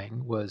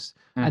dying was,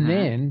 and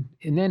then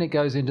it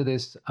goes into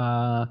this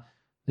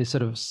this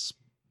sort of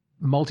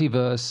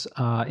multiverse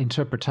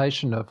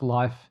interpretation of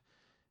life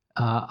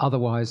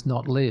otherwise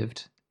not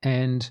lived,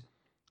 and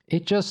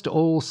it just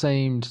all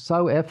seemed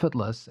so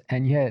effortless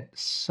and yet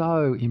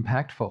so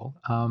impactful.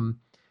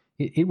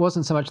 It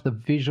wasn't so much the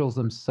visuals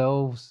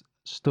themselves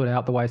stood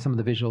out the way some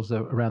of the visuals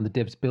around the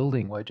Devs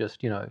building were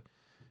just, you know,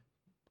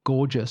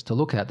 gorgeous to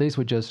look at. These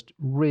were just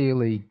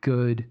really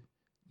good,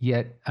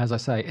 yet, as I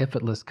say,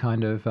 effortless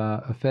kind of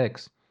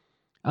effects.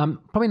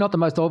 Probably not the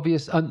most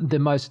obvious, the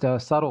most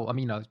subtle. I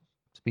mean, you know,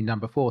 it's been done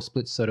before,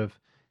 splits sort of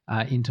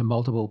into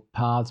multiple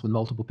paths with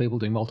multiple people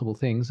doing multiple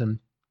things. And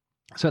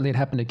certainly it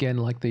happened again,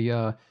 like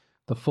the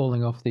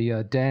falling off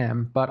the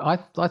dam. But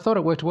I thought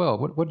it worked well.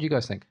 What do you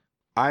guys think?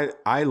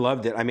 I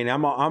loved it. I mean,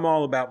 I'm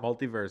all about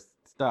multiverse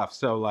stuff.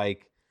 So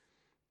like,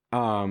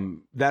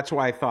 that's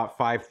why I thought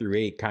 5 through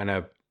 8 kind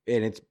of,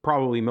 and it's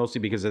probably mostly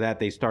because of that,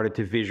 they started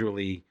to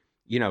visually,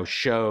 you know,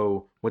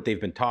 show what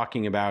they've been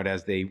talking about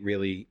as they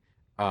really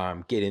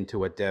get into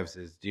what Devs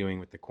is doing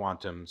with the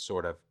quantum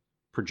sort of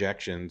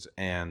projections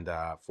and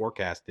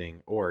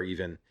forecasting, or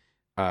even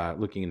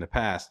looking in the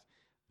past.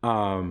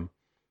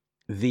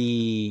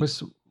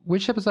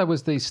 Which episode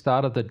was the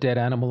start of the dead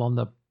animal on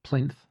the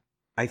plinth?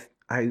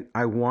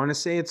 I want to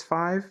say it's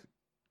 5.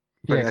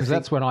 Yeah, because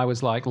that's when I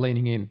was like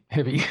leaning in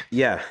heavy.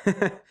 Yeah,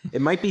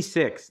 it might be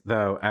 6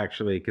 though,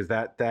 actually, because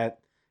that I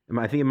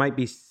think it might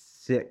be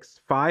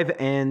 6. 5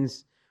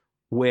 ends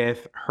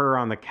with her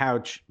on the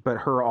couch, but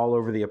her all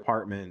over the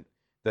apartment.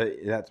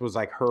 That was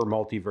like her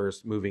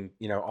multiverse moving,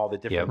 you know, all the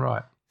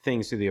different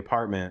things through the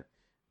apartment.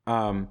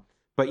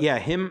 But yeah,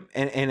 him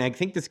and I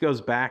think this goes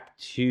back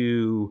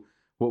to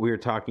what we were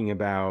talking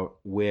about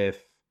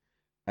with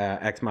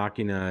Ex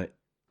Machina.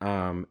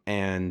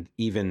 And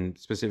even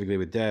specifically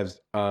with Devs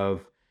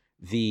of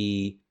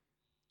the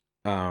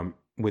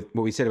with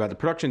what we said about the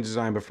production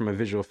design, but from a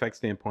visual effects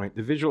standpoint,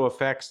 the visual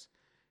effects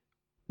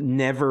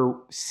never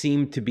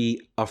seemed to be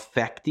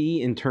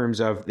effecty in terms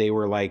of they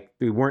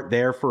weren't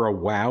there for a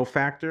wow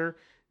factor.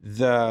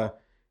 The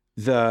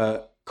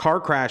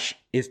car crash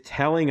is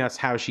telling us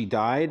how she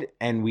died,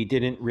 and we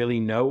didn't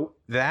really know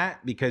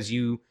that because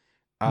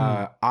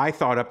I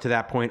thought up to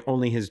that point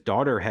only his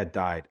daughter had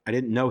died. I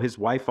didn't know his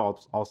wife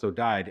also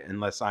died,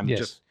 unless I'm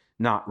just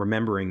not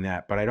remembering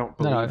that. But I don't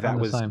believe that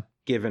was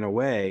given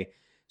away.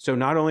 So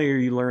not only are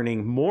you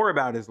learning more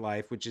about his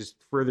life, which is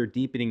further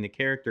deepening the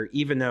character,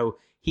 even though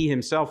he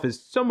himself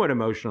is somewhat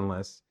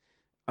emotionless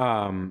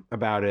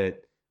about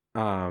it.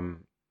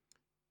 In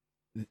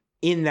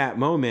that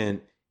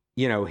moment,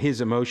 you know, his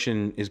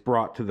emotion is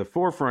brought to the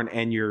forefront,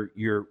 and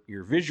you're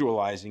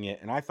visualizing it.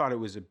 And I thought it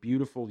was a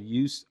beautiful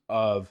use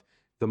of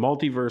the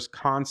multiverse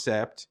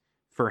concept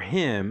for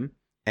him,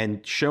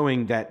 and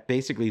showing that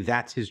basically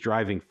that's his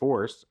driving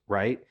force,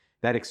 right?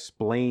 That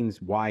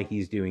explains why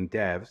he's doing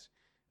Devs,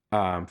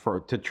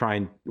 to try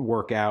and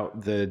work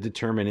out the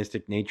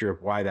deterministic nature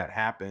of why that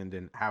happened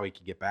and how he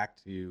could get back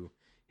to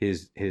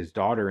his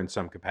daughter in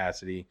some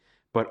capacity,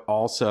 but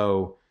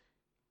also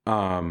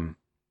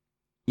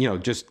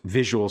just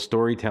visual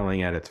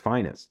storytelling at its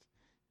finest,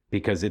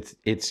 because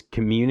it's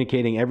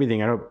communicating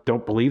everything. I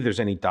don't believe there's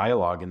any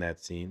dialogue in that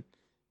scene.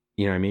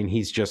 You know what I mean?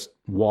 He's just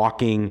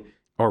walking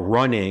or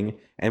running,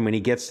 and when he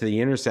gets to the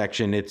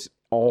intersection, it's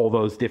all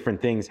those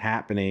different things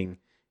happening,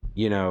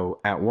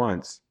 at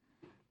once.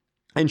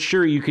 And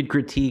sure, you could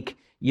critique,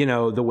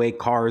 the way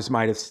cars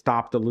might have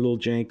stopped a little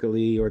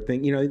jankily or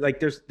like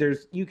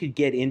there's you could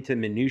get into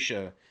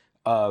minutia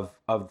of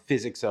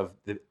physics of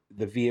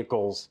the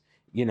vehicles,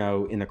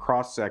 in the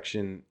cross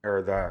section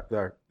or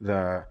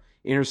the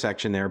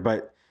intersection there,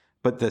 but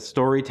the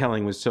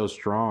storytelling was so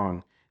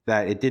strong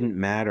that it didn't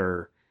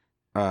matter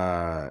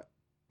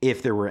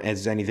if there were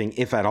as anything,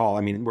 if at all.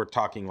 I mean, we're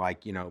talking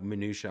like,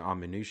 minutia on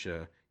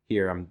minutia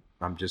here.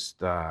 I'm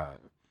just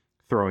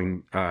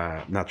throwing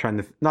not trying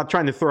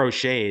to throw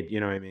shade, you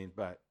know what I mean?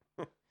 But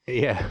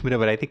Yeah,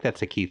 but I think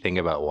that's a key thing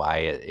about why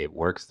it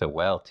works so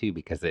well too,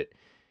 because it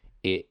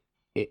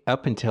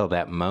up until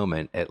that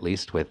moment, at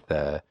least with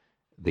the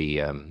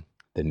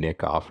Nick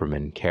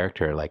Offerman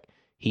character, like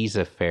he's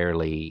a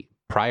fairly,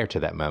 prior to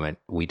that moment,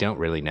 we don't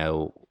really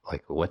know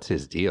like what's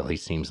his deal. He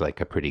seems like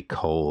a pretty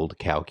cold,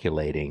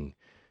 calculating,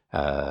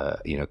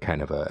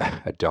 kind of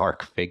a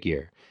dark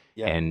figure.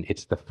 Yeah. And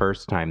it's the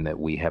first time that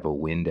we have a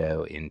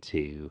window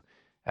into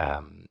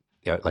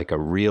like a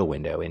real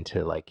window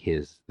into like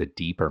the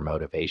deeper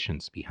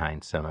motivations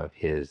behind some of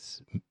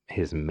his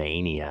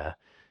mania.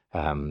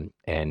 And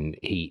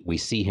we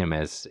see him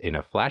as, in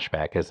a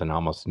flashback, as an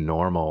almost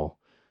normal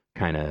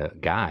kind of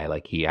guy.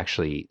 Like he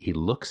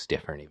looks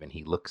different. Even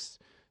he looks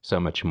so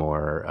much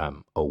more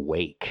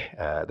awake.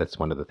 That's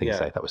one of the things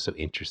Yeah. I thought was so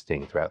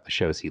interesting throughout the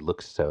shows. He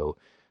looks so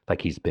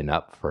like he's been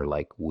up for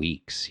like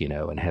weeks,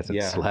 and hasn't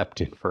Yeah.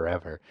 slept in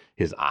forever.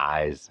 His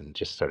eyes and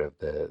just sort of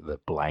the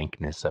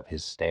blankness of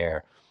his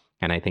stare.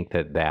 And I think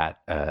that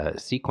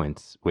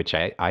sequence, which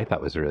I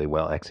thought was really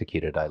well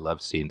executed, I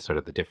love seeing sort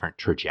of the different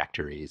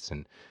trajectories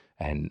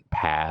and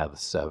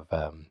paths of,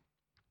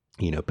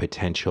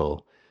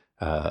 potential,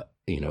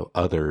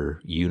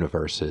 other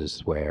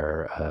universes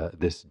where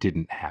this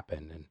didn't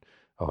happen,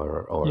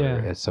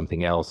 or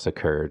something else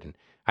occurred. And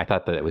I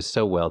thought that it was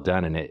so well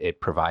done, and it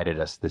provided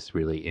us this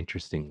really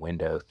interesting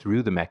window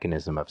through the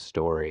mechanism of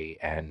story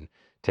and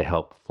to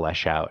help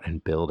flesh out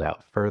and build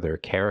out further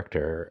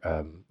character.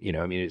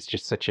 It's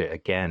just such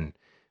again,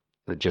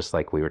 just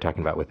like we were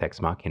talking about with Ex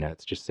Machina,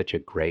 it's just such a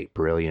great,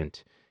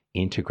 brilliant,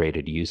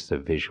 integrated use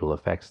of visual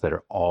effects that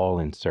are all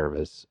in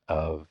service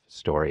of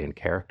story and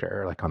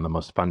character, like on the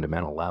most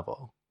fundamental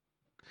level.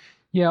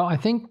 Yeah, I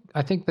think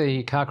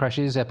the car crash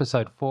is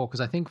episode 4,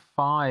 because I think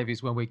 5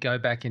 is when we go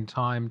back in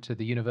time to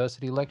the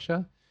university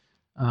lecture,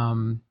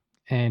 and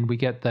we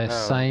get the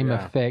same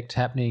effect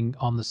happening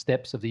on the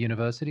steps of the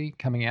university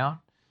coming out.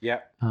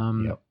 Yeah.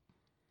 Yep.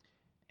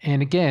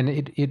 And again,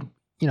 it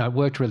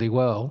worked really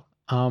well.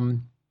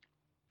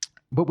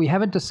 What we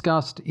haven't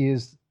discussed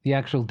is the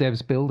actual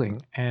Devs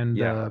building and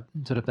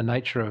sort of the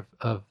nature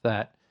of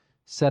that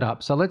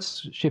setup. So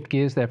let's shift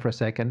gears there for a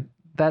second.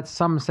 That's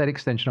some set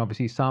extension,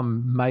 obviously,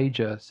 some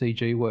major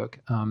CG work.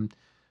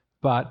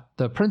 But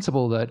the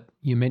principle that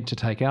you meant to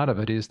take out of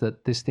it is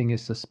that this thing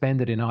is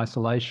suspended in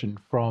isolation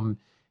from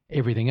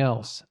everything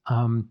else.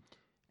 And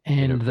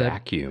in a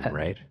vacuum,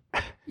 right?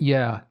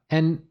 Yeah.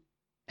 And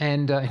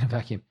in a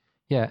vacuum.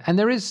 Yeah. And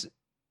there is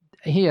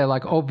here,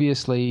 like,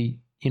 obviously,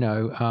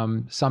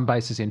 some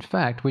basis in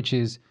fact, which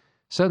is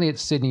certainly at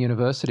Sydney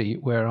University,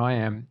 where I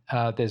am,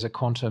 there's a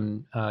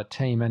quantum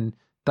team, and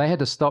they had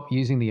to stop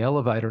using the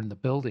elevator in the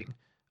building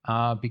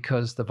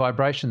because the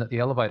vibration that the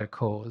elevator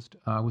caused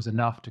was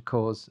enough to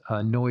cause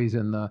noise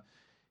in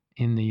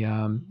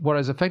the what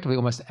is effectively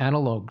almost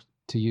analog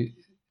to you.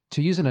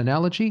 To use an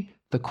analogy,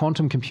 the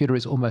quantum computer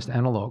is almost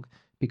analog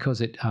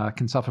because it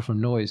can suffer from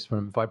noise,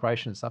 from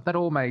vibration and stuff. That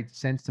all made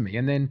sense to me.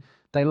 And then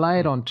they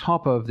layered on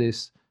top of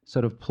this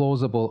sort of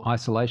plausible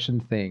isolation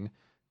thing,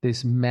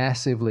 this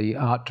massively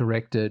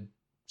art-directed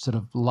sort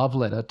of love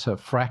letter to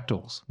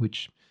fractals,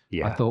 which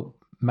I thought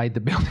made the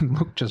building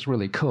look just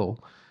really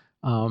cool.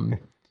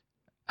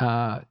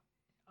 I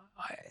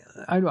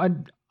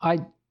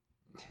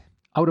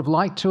would have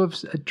liked to have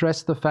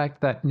addressed the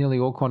fact that nearly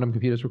all quantum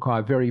computers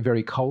require very,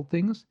 very cold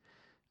things.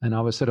 And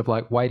I was sort of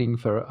like waiting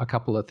for a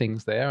couple of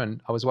things there.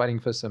 And I was waiting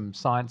for some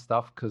science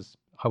stuff because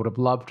I would have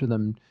loved for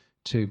them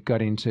to go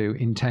into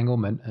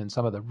entanglement and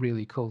some of the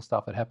really cool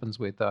stuff that happens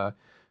with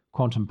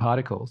quantum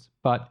particles.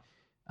 But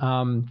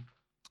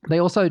they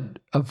also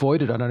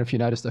avoided, I don't know if you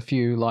noticed, a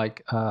few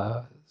like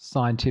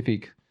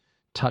scientific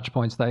touch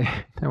points.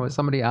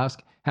 Somebody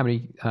asked how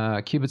many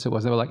qubits it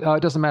was. They were like, oh,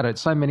 it doesn't matter.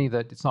 It's so many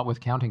that it's not worth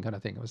counting, kind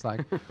of thing. It was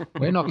like,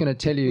 we're not going to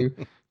tell you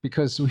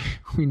because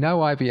we know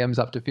IBM's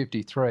up to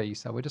 53.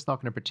 So we're just not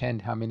going to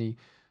pretend how many,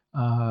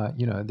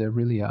 there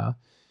really are.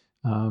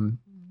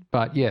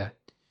 But yeah,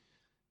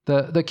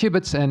 the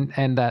qubits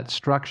and that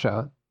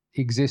structure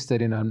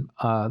existed in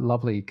a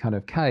lovely kind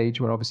of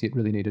cage where obviously it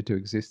really needed to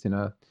exist in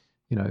a,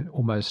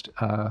 almost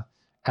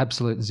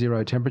absolute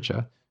zero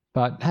temperature.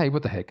 But hey,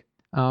 what the heck?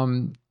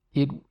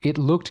 It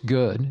looked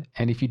good,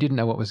 and if you didn't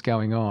know what was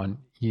going on,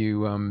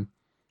 you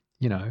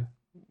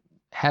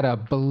had a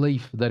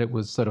belief that it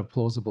was sort of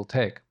plausible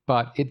tech.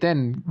 But it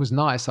then was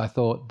nice, I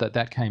thought,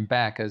 that came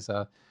back as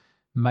a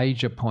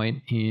major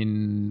point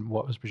in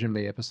what was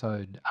presumably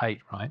episode 8,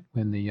 right?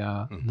 When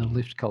the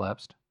lift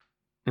collapsed.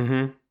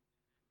 Mm-hmm.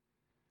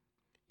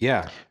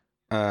 Yeah.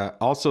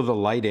 Also, the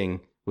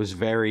lighting was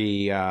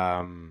very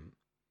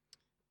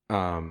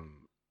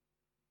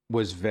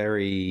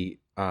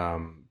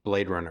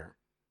Blade Runner.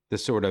 The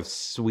sort of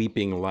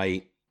sweeping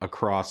light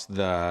across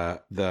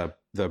the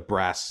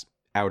brass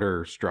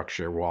outer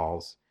structure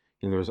walls.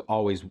 And there was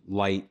always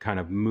light kind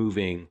of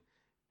moving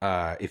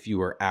if you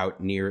were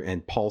out near,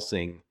 and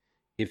pulsing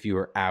if you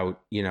were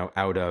out,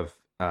 out of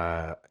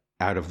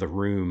the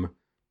room,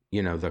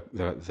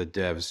 the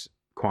dev's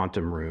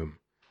quantum room,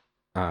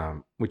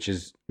 which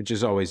is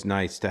always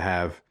nice to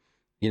have,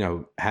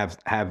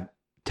 have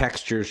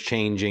textures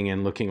changing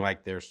and looking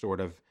like they're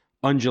sort of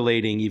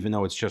undulating, even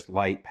though it's just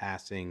light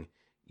passing,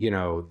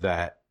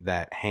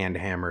 that hand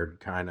hammered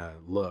kind of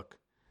look.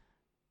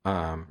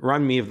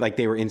 Reminded me of like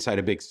they were inside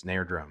a big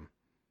snare drum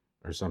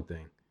or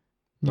something.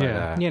 But,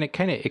 Yeah. And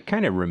it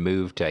kind of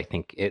removed, I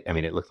think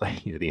it looked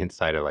like, the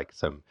inside of like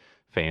some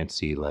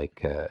fancy,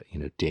 like,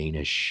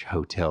 Danish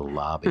hotel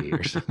lobby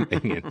or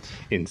something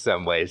in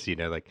some ways,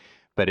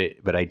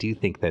 but I do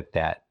think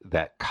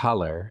that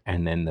color,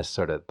 and then the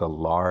sort of the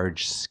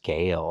large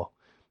scale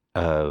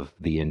of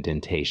the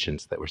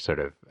indentations that were sort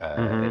of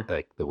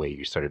like the way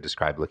you sort of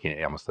described looking at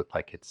it, almost looked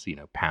like it's,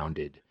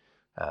 pounded,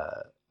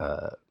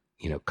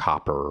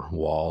 copper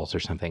walls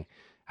or something.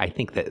 I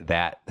think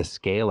that the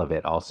scale of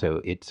it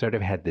also, it sort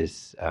of had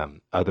this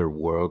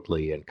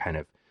otherworldly and kind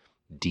of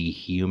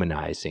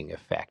dehumanizing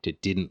effect.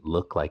 It didn't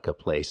look like a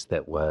place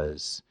that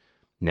was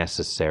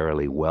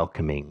necessarily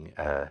welcoming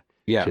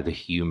to the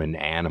human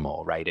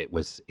animal, right? It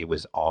was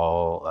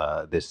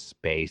all this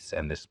space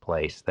and this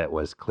place that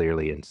was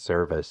clearly in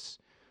service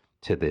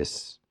to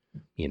this,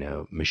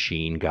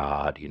 machine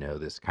god,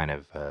 this kind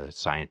of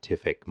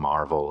scientific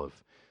marvel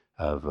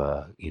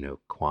of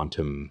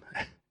quantum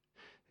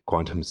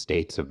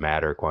states of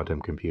matter,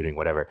 quantum computing,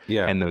 whatever.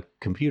 Yeah. And the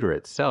computer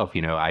itself,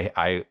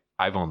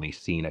 I've only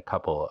seen a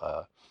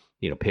couple,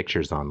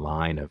 pictures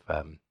online of,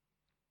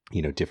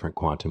 different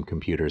quantum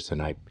computers,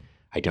 and I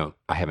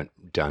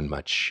haven't done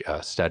much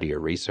study or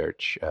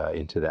research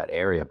into that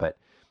area, but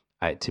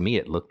to me,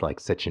 it looked like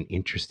such an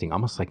interesting,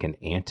 almost like an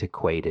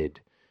antiquated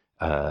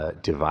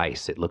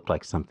device. It looked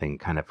like something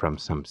kind of from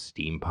some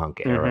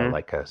steampunk era,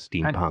 like a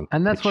steampunk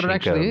and that's what it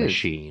actually is.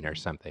 machine or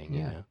something.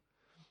 Yeah.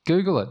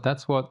 Google it.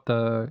 That's what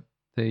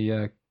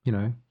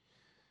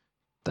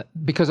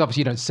because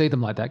obviously you don't see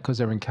them like that because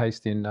they're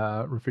encased in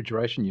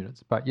refrigeration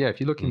units. But yeah, if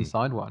you look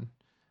inside one,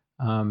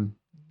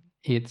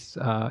 it's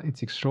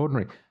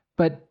extraordinary.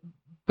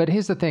 But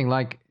here's the thing,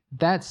 like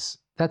that's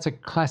a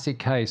classic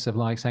case of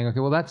like saying, okay,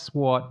 well, that's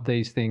what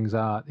these things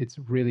are. It's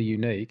really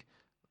unique.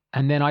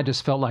 And then I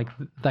just felt like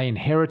they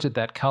inherited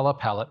that color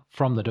palette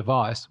from the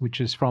device,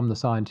 which is from the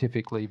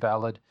scientifically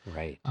valid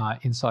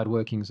inside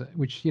workings,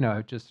 which,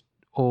 just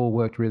all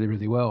worked really,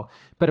 really well.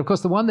 But of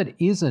course, the one that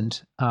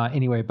isn't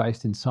anywhere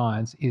based in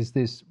science is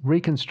this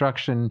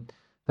reconstruction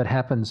that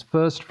happens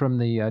first from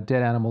the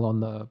dead animal on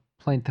the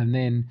plinth, and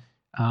then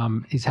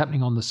is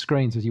happening on the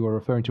screens, as you were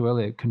referring to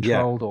earlier,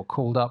 controlled or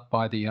called up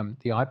by the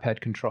iPad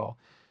control.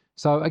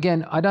 So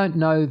again, I don't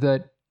know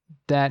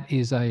that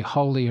is a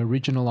wholly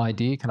original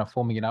idea, kind of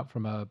forming it up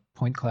from a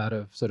point cloud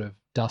of sort of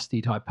dusty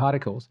type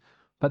particles.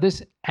 But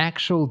this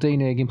actual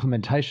DNEG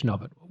implementation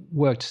of it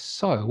worked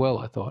so well,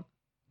 I thought.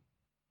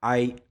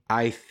 I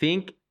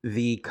think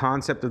the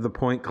concept of the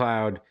point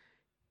cloud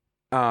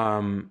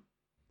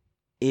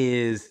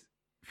is,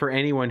 for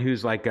anyone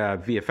who's like a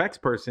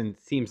VFX person,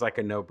 seems like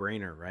a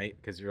no-brainer, right?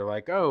 Because you're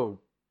like, oh,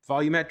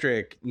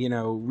 volumetric,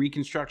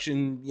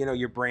 reconstruction,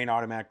 your brain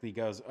automatically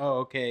goes,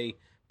 oh, okay,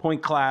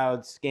 point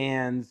clouds,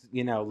 scans,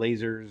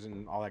 lasers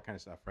and all that kind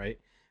of stuff, right?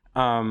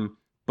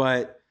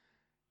 But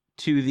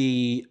to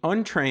the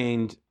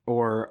untrained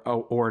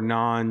or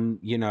non,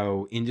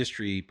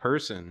 industry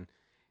person,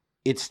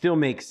 it still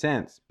makes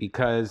sense,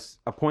 because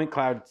a point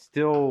cloud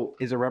still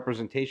is a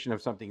representation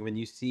of something. When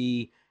you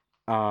see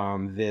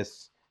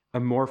this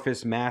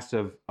amorphous mass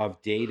of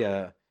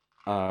data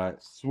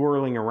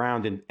swirling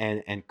around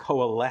and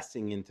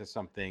coalescing into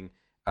something,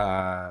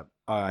 I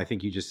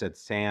think you just said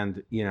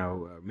sand,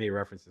 made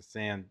reference to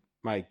sand,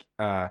 Mike.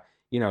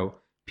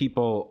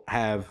 People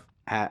have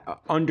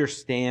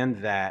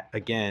understand that,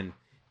 again,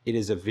 it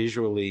was a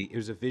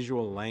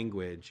visual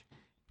language.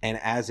 And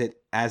as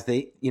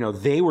they,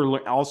 they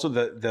were also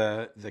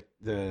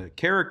the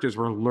characters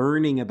were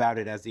learning about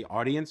it as the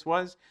audience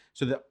was.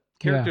 So the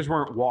characters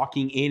weren't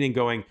walking in and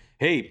going,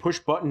 hey, push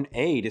button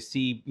A to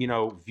see,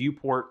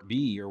 viewport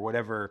B or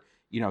whatever,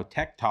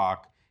 tech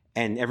talk.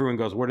 And everyone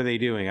goes, what are they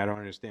doing? I don't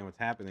understand what's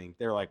happening.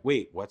 They're like,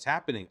 wait, what's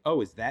happening?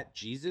 Oh, is that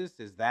Jesus?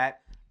 Is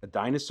that a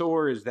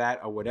dinosaur? Is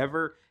that a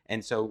whatever?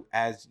 And so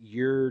as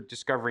you're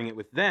discovering it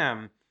with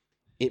them,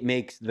 it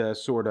makes the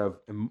sort of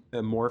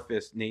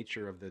amorphous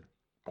nature of the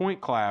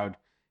point cloud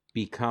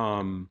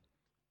become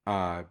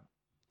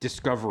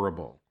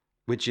discoverable,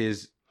 which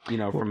is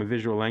from a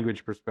visual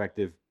language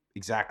perspective,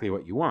 exactly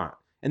what you want.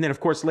 And then of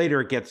course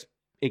later it gets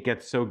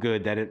so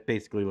good that it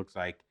basically looks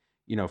like,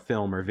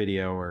 film or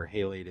video or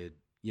halated,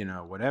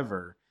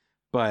 whatever.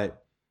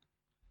 But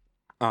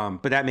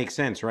that makes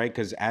sense, right?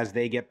 Because as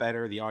they get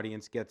better, the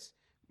audience gets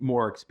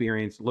more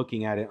experience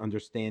looking at it,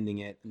 understanding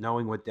it,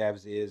 knowing what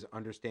devs is,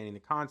 understanding the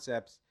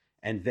concepts,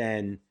 and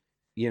then,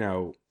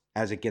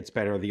 as it gets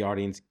better, the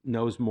audience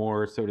knows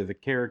more, so do the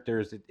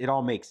characters. It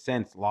all makes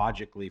sense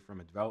logically from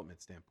a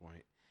development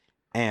standpoint.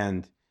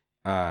 And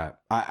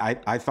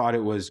I thought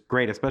it was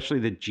great, especially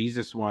the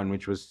Jesus one,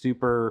 which was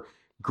super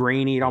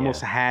grainy. It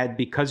almost had,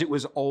 because it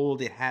was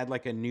old, it had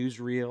like a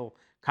newsreel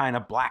kind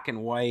of black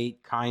and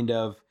white, kind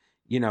of,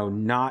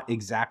 not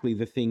exactly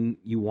the thing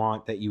you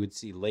want that you would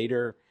see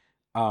later,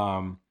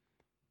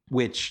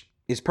 which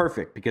is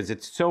perfect because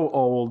it's so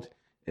old,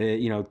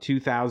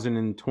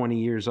 2020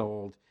 years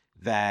old,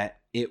 that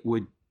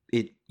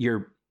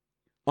your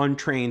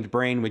untrained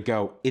brain would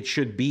go, it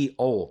should be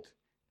old.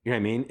 You know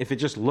what I mean? If it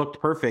just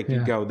looked perfect,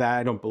 you'd go, that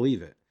I don't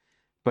believe it.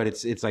 But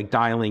it's like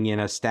dialing in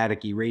a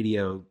staticky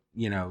radio,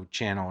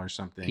 channel or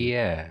something.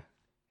 Yeah.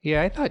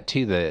 Yeah, I thought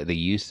too the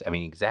use, I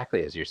mean,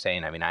 exactly as you're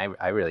saying. I mean,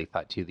 I really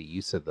thought too the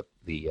use of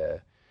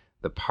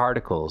the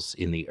particles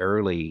in the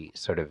early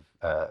sort of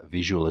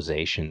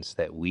visualizations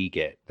that we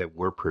get, that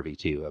we're privy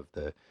to, of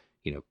the,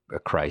 a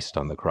Christ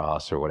on the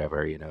cross or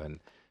whatever, and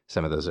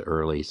some of those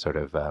early sort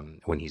of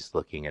when he's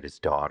looking at his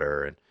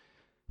daughter. And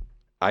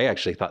I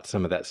actually thought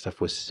some of that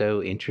stuff was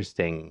so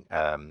interesting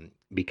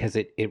because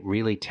it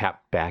really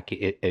tapped back.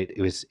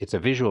 It's a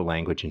visual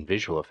language and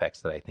visual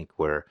effects that I think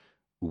we're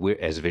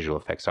as visual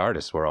effects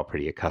artists, we're all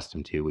pretty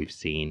accustomed to. We've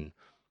seen,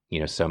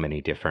 so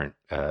many different,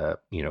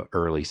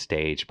 early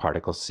stage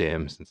particle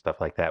sims and stuff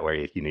like that, where,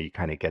 you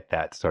kind of get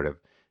that sort of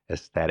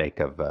aesthetic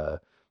of,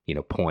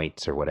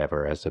 points or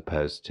whatever, as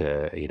opposed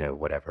to,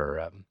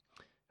 whatever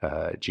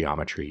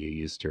geometry you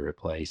use to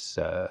replace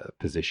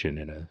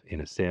position in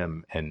a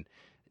sim. And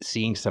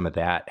seeing some of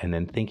that, and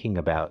then thinking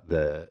about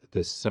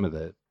some of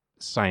the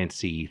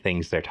sciencey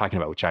things they're talking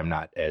about, which I'm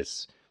not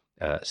as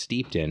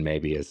steeped in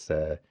maybe as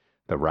the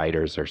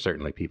writers, or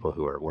certainly people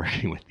who are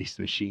working with these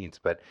machines,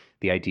 but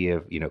the idea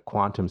of,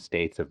 quantum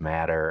states of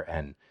matter,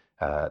 and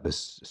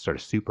this sort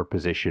of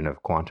superposition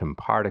of quantum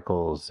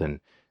particles,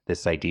 and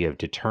this idea of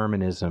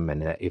determinism.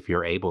 And if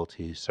you're able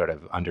to sort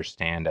of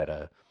understand at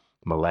a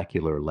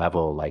molecular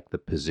level, like the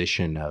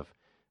position of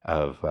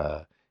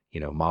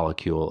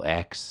molecule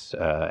X,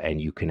 and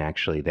you can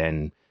actually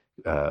then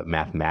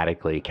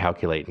mathematically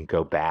calculate and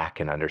go back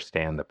and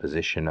understand the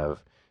position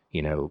of,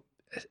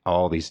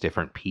 all these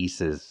different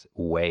pieces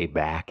way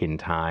back in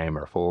time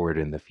or forward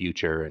in the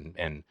future,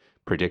 and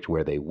predict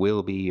where they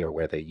will be or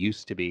where they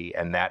used to be.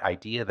 And that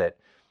idea that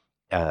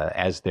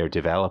as they're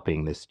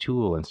developing this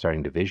tool and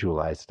starting to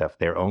visualize stuff,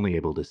 they're only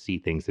able to see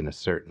things in a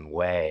certain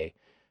way.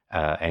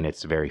 And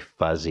it's very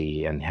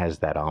fuzzy and has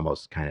that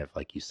almost kind of,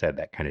 like you said,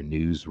 that kind of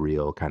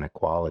newsreel kind of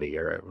quality,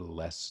 or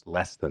less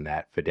than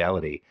that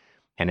fidelity.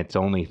 And it's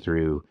only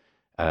through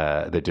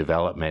the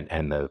development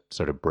and the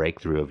sort of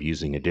breakthrough of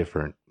using a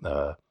different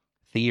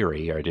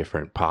theory or a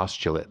different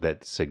postulate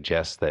that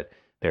suggests that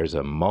there's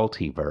a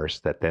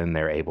multiverse, that then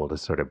they're able to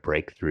sort of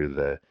break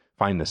through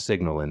find the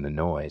signal in the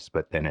noise.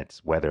 But then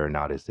it's whether or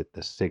not is it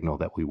the signal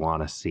that we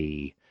want to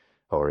see,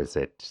 or is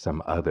it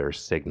some other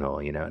signal,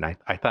 and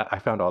I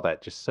found all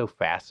that just so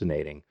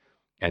fascinating.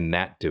 And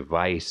that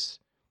device,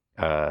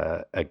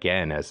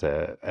 again, as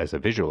a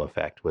visual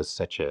effect, was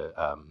such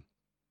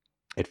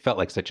it felt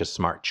like such a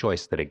smart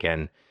choice, that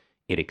again,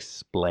 it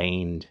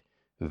explained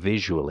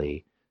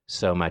visually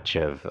so much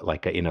of,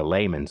 like, in a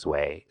layman's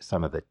way,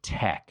 some of the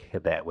tech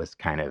that was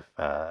kind of,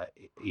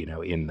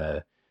 in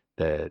the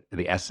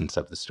essence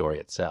of the story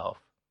itself.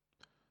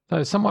 So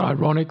it's somewhat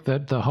ironic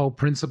that the whole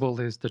principle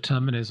is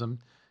determinism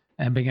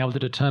and being able to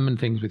determine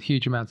things with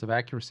huge amounts of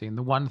accuracy. And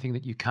the one thing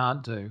that you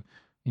can't do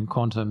in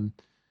quantum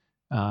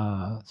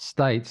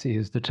states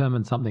is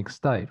determine something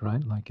state,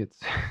 right? Like it's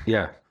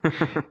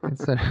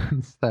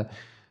it's that,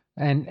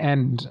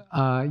 and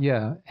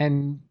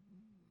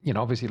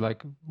obviously,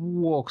 like,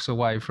 walks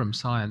away from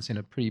science in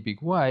a pretty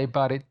big way,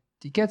 but it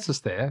gets us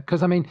there,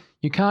 because I mean,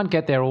 you can't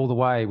get there all the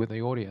way with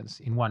the audience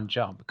in one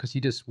jump, because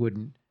you just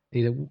wouldn't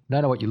either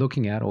know what you're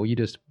looking at, or you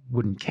just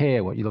wouldn't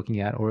care what you're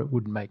looking at, or it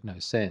wouldn't make no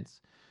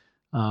sense.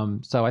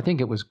 So I think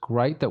it was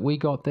great that we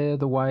got there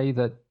the way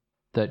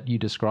that you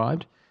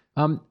described.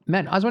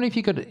 Matt, I was wondering if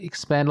you could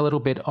expand a little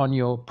bit on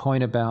your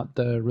point about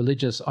the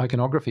religious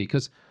iconography,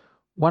 because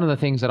one of the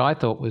things that I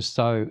thought was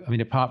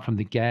apart from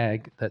the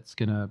gag that's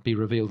going to be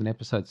revealed in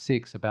episode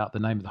 6 about the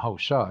name of the whole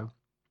show,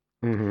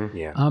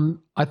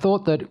 I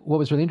thought that what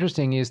was really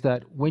interesting is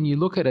that when you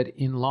look at it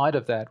in light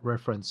of that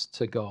reference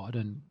to God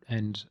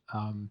and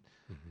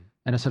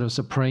a sort of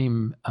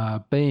supreme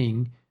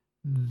being,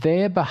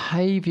 their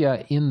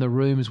behavior in the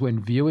rooms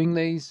when viewing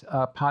these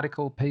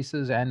particle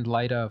pieces and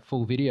later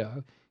full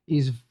video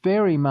is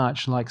very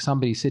much like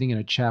somebody sitting in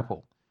a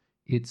chapel.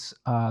 It's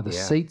the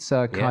seats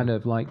are kind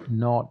of like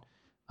not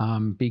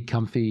big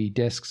comfy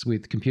desks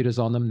with computers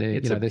on them. They're,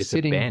 they're it's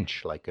sitting. a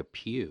bench, like a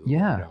pew.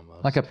 Yeah, right,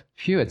 almost. like a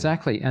pew,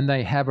 exactly. And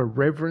they have a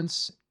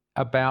reverence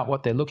about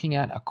what they're looking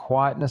at, a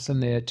quietness in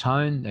their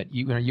tone that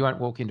you won't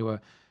walk into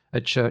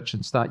a church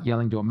and start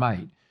yelling to a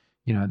mate.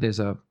 There's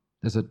a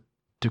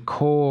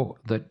decor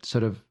that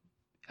sort of,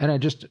 and I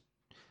just,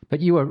 but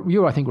you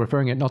were I think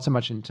referring it not so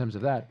much in terms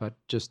of that, but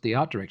just the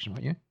art direction,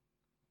 weren't you?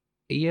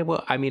 Yeah,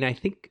 well, I mean, I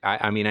think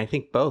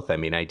both. I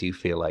mean, I do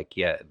feel like,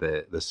 yeah,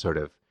 the sort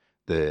of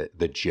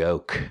the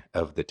joke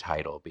of the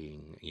title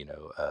being,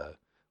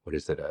 what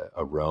is it,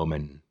 a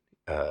Roman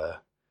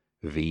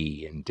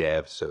V in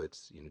Dev, so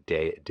it's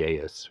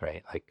Deus,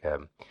 right? Like,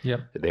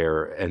 Yep.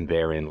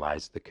 therein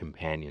lies the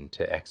companion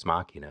to Ex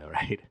Machina,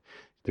 right?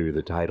 Through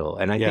the title,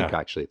 and I think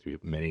actually through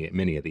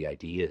many of the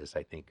ideas,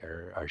 I think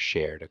are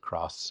shared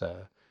across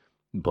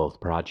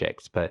both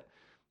projects, but.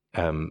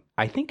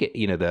 I think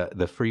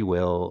the free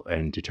will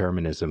and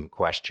determinism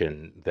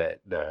question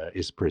that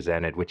is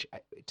presented, which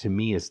to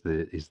me is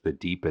the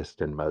deepest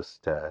and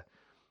most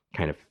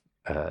kind of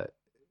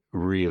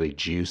really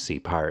juicy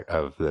part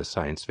of the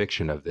science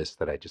fiction of this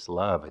that I just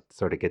love. It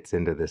sort of gets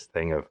into this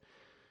thing of,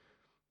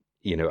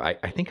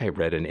 I think I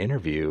read an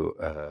interview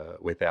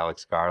with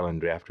Alex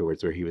Garland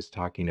afterwards where he was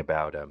talking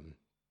about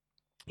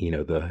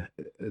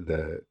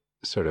the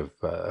sort of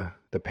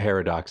the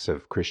paradox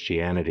of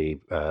Christianity,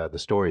 the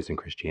stories in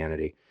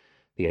Christianity,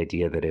 the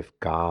idea that if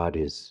God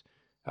is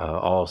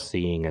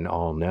all-seeing and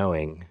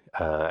all-knowing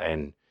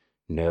and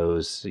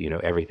knows,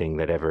 everything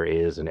that ever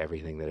is and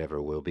everything that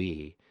ever will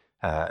be,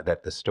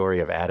 that the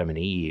story of Adam and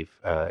Eve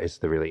is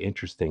the really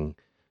interesting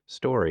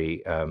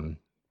story,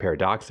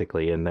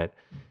 paradoxically, and that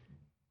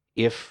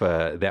if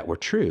that were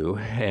true,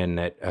 and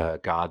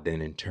that God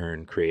then in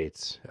turn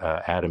creates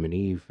Adam and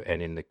Eve,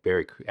 and in the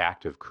very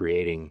act of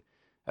creating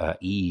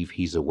Eve,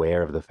 he's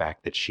aware of the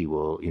fact that she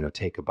will,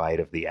 take a bite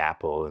of the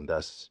apple, and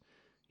thus,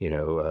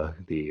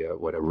 the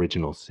what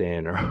original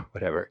sin or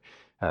whatever.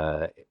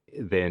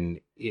 Then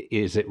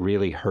is it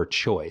really her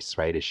choice,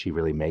 right? Is she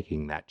really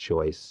making that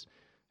choice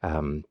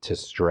to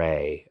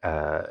stray?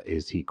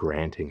 Is he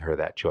granting her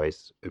that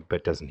choice?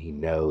 But doesn't he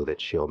know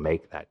that she'll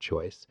make that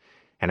choice?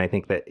 And I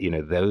think that,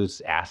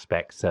 those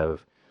aspects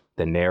of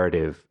the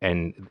narrative,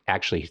 and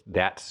actually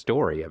that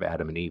story of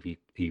Adam and Eve,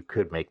 you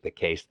could make the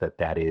case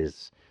that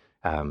is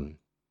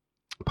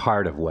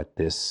part of what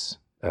this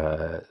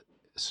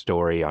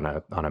story on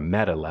a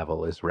meta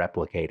level is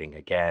replicating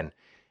again.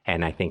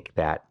 And I think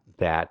that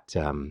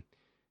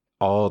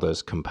all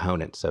those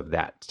components of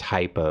that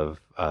type of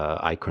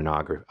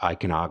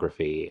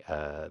iconography,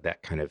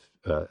 that kind of,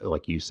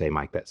 like you say,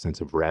 Mike, that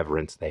sense of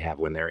reverence they have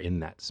when they're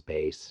in that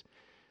space,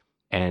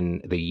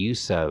 and the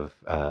use of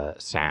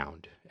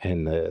sound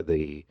and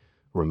the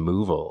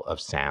removal of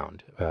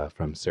sound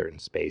from certain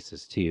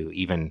spaces too,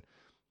 even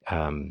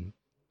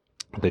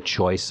the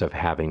choice of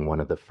having one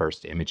of the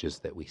first images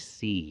that we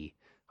see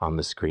on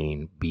the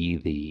screen be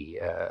the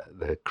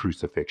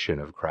crucifixion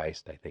of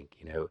Christ. I think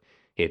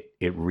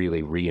it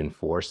really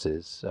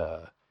reinforces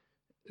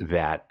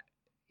that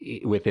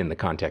within the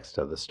context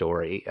of the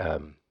story.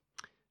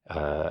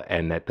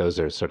 And that those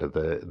are sort of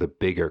the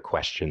bigger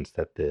questions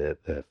that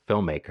the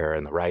filmmaker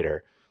and the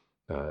writer,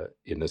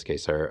 in this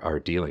case, are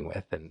dealing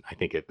with. And I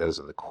think those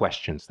are the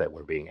questions that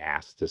we're being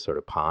asked to sort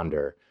of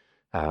ponder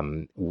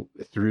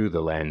through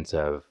the lens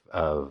of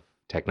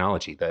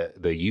technology.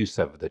 The use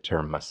of the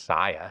term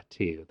Messiah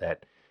too,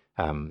 that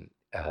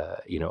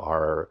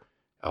are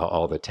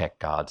all the tech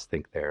gods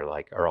think they're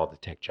like, or all the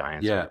tech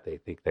giants, right? They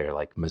think they're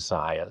like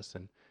messiahs,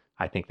 and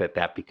I think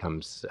that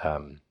becomes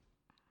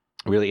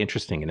really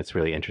interesting, and it's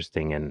really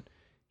interesting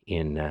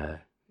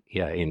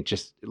in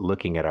just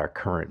looking at our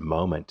current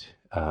moment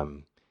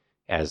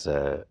as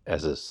a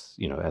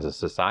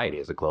society,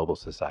 as a global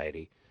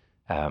society.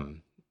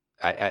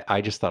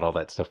 I just thought all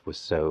that stuff was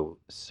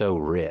so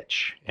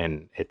rich,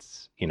 and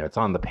it's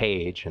on the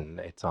page and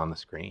it's on the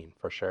screen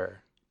for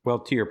sure. Well,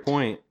 to your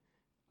point,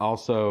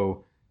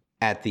 also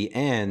at the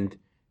end,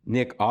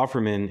 Nick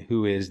Offerman,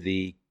 who is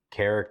the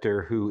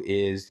character who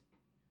is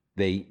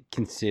they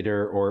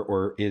consider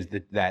or is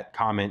that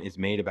comment is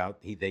made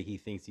about that he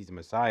thinks he's a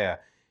Messiah,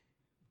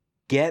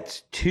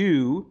 gets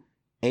to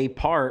a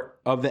part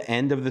of the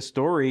end of the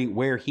story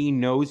where he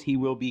knows he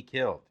will be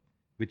killed,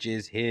 which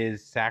is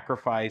his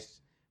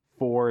sacrifice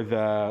for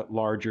the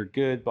larger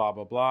good, blah,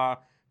 blah, blah,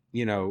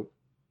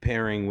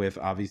 pairing with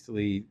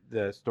obviously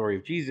the story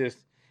of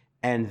Jesus,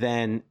 and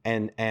then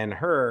and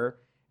her,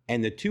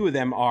 and the two of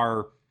them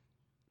are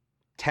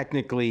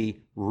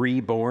technically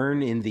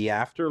reborn in the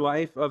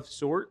afterlife of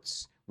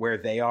sorts, where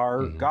they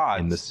are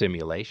gods in the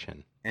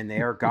simulation, and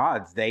they are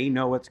gods. They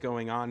know what's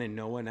going on and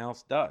no one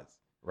else does,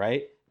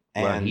 right?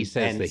 And he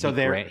says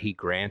that he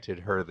granted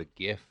her the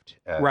gift,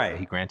 right?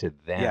 He granted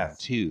them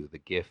too the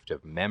gift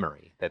of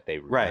memory that they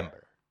remember.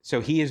 Right.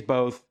 So he is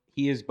both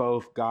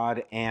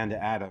God and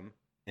Adam,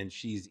 and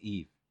she's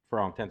Eve for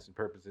all intents and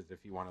purposes,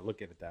 if you want to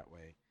look at it that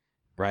way,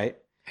 right?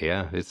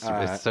 Yeah, it's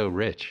so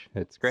rich.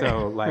 It's great.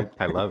 So like,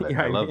 I love it.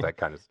 I love that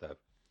kind of stuff.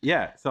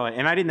 Yeah. So,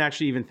 and I didn't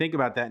actually even think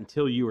about that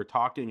until you were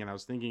talking, and I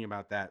was thinking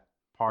about that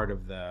part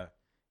of the,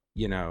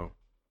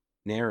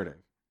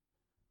 narrative.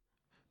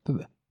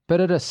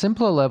 But at a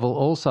simpler level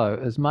also,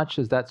 as much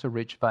as that's a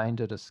rich vein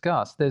to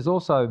discuss, there's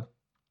also,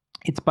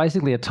 it's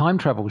basically a time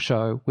travel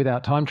show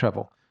without time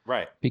travel.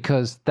 Right.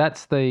 Because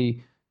that's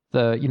the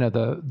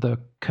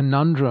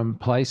conundrum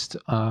placed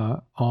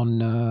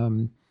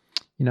on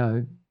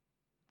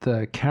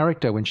the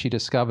character when she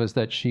discovers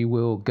that she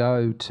will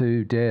go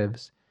to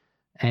Dev's,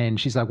 and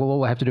she's like, well,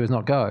 all I have to do is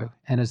not go.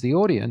 And as the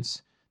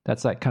audience,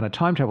 that's that kind of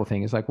time travel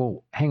thing. It's like,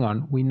 well, hang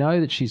on, we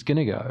know that she's going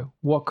to go.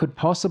 What could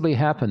possibly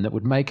happen that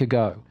would make her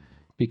go?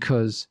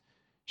 Because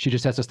she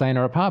just has to stay in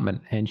her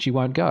apartment and she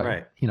won't go.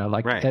 Right.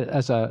 Right.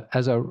 As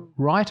a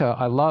writer,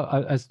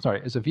 as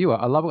a viewer,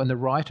 I love it when the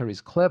writer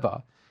is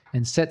clever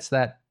and sets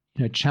that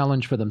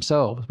challenge for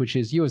themselves, which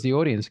is you as the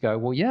audience go,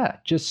 well, yeah,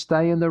 just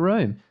stay in the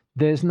room.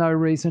 There's no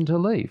reason to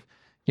leave.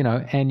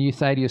 And you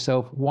say to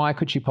yourself, why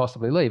could she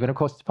possibly leave? And of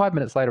course, 5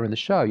 minutes later in the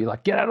show, you're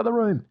like, get out of the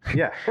room.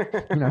 Yeah.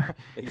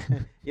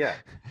 Yeah.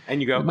 And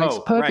you go, it makes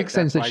perfect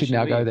sense that she'd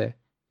now go there.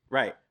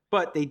 Right.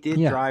 But they did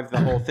drive the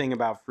whole thing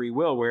about free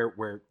will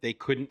where they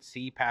couldn't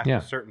see past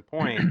a certain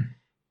point.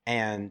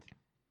 And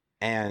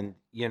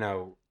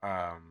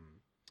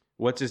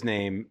what's his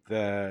name?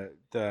 The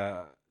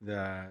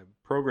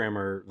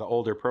programmer, the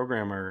older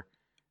programmer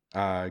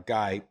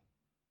guy,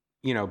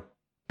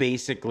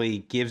 basically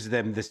gives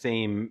them the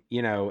same,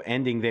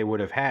 ending they would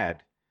have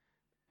had.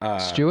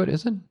 Stewart,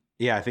 is it?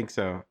 Yeah, I think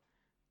so.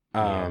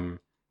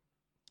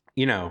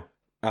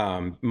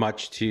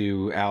 Much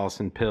to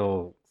Alison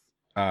Pill,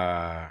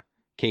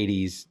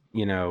 Katie's,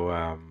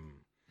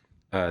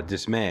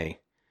 dismay.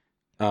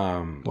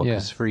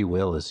 Because free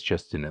will is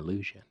just an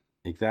illusion.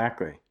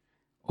 Exactly.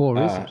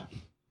 Or is it?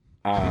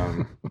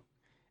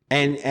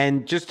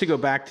 And just to go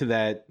back to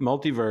that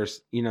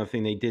multiverse,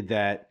 thing,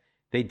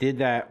 they did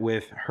that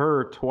with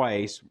her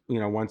twice,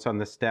 once on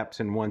the steps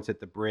and once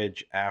at the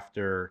bridge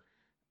after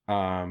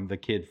the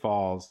kid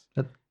falls.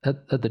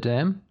 At the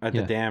dam? At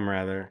the dam,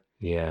 rather.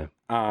 Yeah.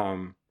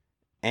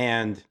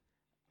 And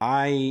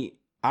I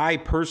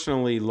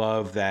personally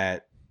love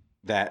that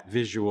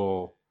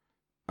visual,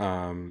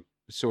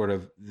 sort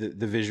of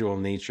the visual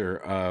nature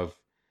of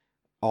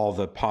all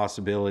the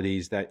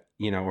possibilities that,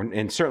 and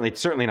it's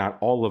certainly not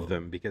all of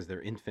them because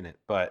they're infinite,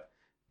 but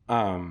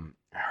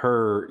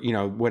her,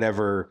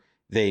 whatever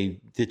they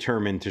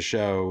determined to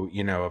show,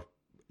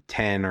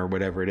 10 or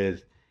whatever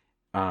it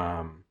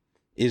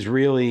is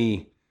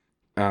really,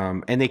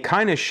 and they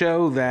kind of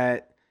show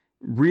that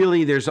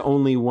really there's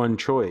only one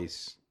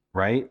choice,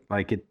 right?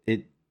 Like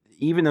it,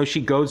 even though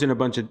she goes in a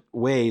bunch of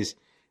ways,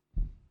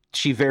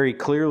 she very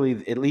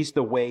clearly, at least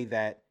the way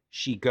that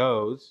she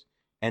goes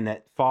and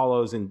that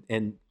follows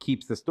and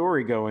keeps the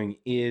story going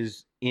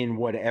is in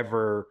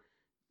whatever,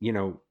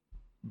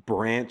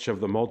 branch of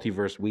the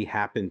multiverse we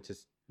happen to,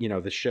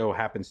 the show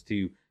happens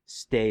to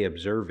stay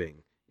observing,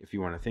 if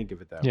you want to think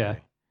of it that way.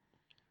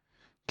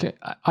 Okay.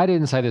 I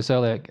didn't say this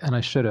earlier and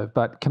I should have,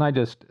 but can I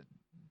just,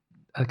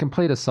 a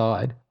complete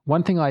aside,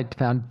 one thing I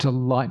found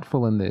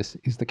delightful in this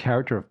is the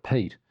character of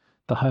Pete,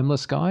 the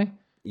homeless guy.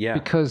 Yeah.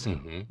 Because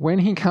when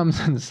he comes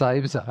and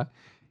saves her,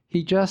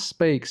 he just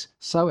speaks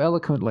so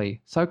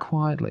eloquently, so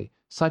quietly,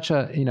 such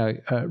a,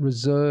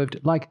 reserved,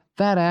 like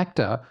that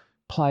actor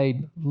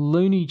played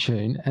Looney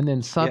Tune and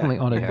then suddenly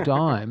on a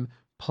dime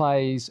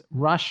plays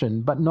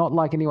Russian, but not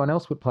like anyone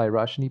else would play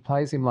Russian. He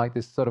plays him like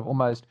this sort of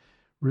almost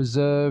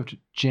reserved,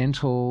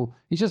 gentle,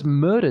 he's just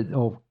murdered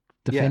or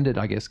defended,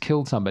 I guess,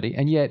 killed somebody.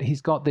 And yet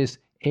he's got this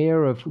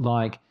air of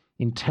like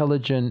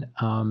intelligent,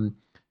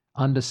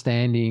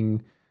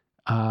 understanding,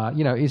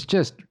 it's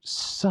just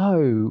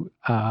so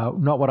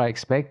not what I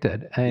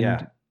expected.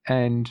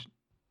 And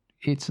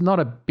it's not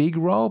a big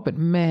role, but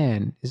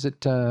man, is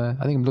it, I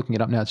think I'm looking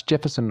it up now. It's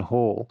Jefferson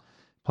Hall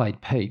played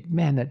Pete.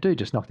 Man, that dude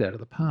just knocked it out of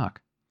the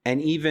park.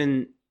 And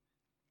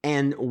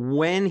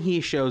when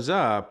he shows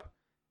up,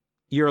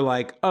 you're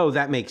like, oh,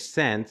 that makes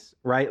sense,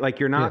 right? Like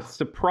you're not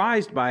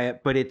surprised by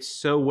it, but it's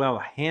so well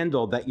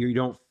handled that you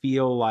don't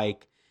feel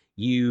like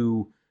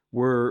you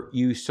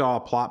saw a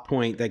plot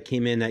point that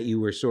came in that you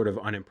were sort of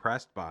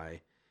unimpressed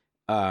by.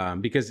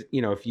 Because,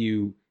 if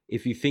you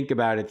think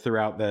about it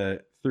throughout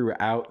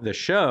the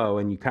show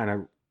and you kind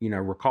of,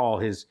 recall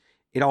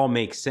it all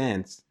makes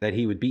sense that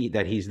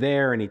he's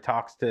there and he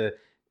talks to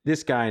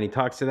this guy and he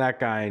talks to that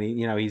guy and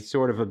he's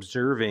sort of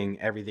observing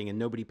everything and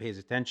nobody pays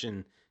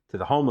attention to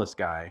the homeless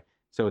guy.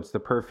 So it's the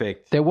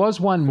perfect. There was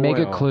one foil.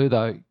 mega clue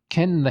though.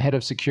 Ken, the head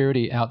of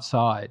security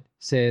outside,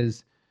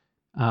 says,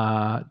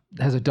 has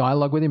a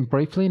dialogue with him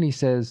briefly and he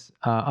says,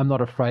 I'm not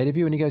afraid of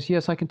you. And he goes,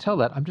 yes, I can tell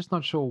that. I'm just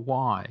not sure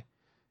why.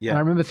 Yeah. And I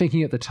remember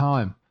thinking at the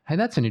time, hey,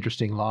 that's an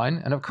interesting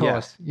line. And of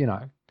course,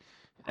 yeah.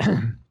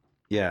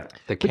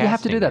 But you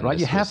have to do that, right?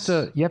 You have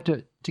to get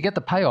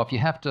the payoff, you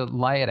have to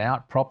lay it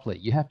out properly.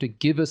 You have to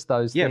give us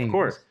those things. Of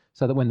course.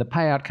 So that when the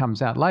payout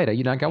comes out later,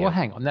 you don't go, well,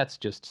 hang on, that's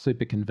just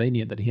super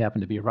convenient that he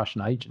happened to be a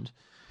Russian agent.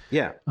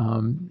 Yeah.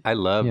 I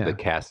love the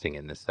casting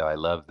in this, though. I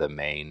love the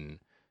main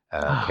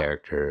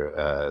character,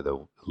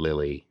 the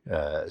Lily,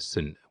 was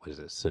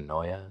it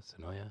Sonoya?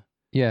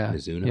 Yeah.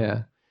 Mizuno?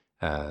 Yeah.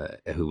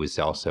 who was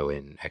also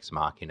in Ex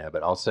Machina,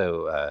 but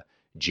also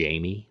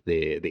Jamie,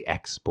 the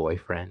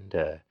ex-boyfriend.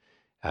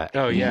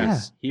 Oh He yeah,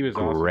 was he was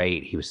awesome.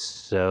 great. He was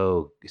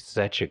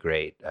such a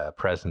great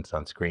presence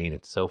on screen.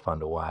 It's so fun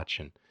to watch,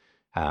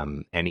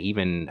 and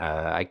even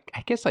I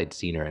guess I'd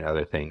seen her in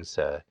other things,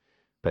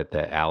 but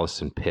the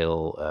Alison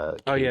Pill, Oh,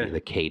 Katie, yeah.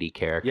 the Katie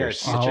character, Yeah, is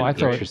she's such Oh, an I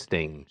thought-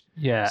 interesting,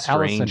 Yeah,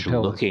 Alison strange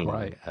Pill is looking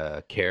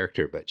great.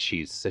 character, but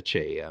she's such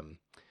a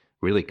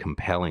really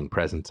compelling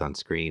presence on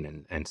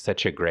screen, and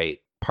such a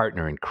great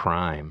partner in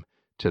crime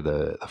to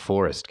the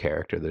Forrest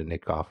character, the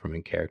Nick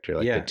Offerman character.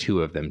 Like Yeah. the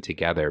two of them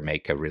together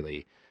make a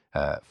really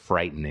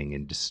frightening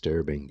and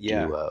disturbing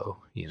Yeah. duo.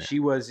 You know, She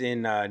was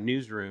in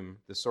Newsroom,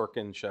 the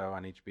Sorkin show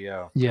on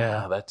HBO.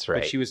 Yeah. oh, that's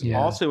right. But she was Yeah.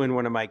 also in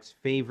one of Mike's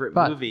favorite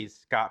But- movies,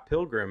 Scott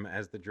Pilgrim,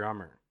 as the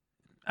drummer.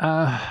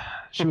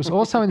 She was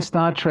also in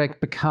Star Trek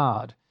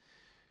Picard,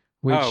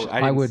 which Oh, I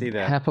I didn't would see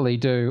that. happily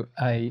do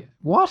a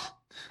what?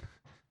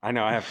 I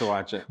know, I have to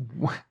watch it.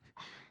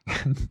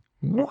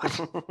 What?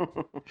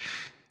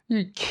 Are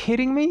you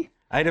kidding me?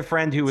 I had a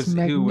friend who It's was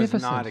not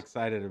magnificent.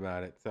 excited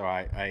about it, so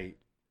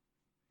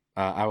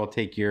I will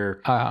take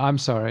your I'm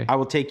sorry. I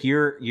will take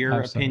your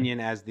I'm sorry. opinion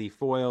as the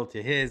foil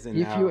to his. And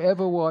If now, you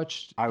ever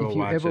watched, I will if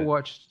you watch ever it.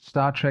 watched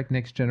Star Trek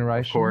Next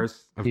Generation,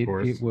 of it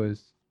course,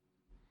 was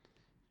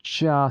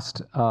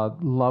just a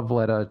love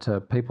letter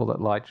to people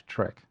that liked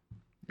Trek,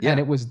 Yeah. and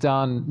it was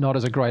done not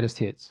as a greatest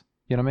hits.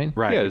 You know what I mean?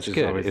 right? Yeah, it which was is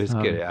good. always- It was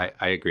Um, good.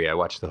 I agree. I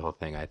watched the whole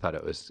thing. I thought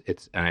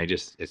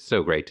it's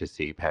so great to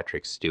see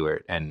Patrick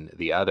Stewart and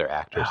the other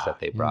actors that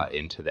they brought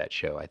into that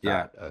show. I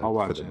Yeah, thought, I'll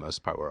watch for the it. most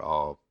part, were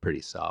all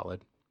pretty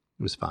solid.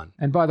 It was fun.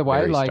 And by the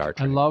way, Very like Star I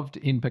Trek. loved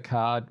in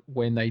Picard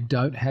when they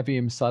don't have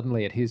him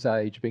suddenly at his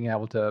age being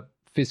able to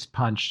fist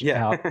punch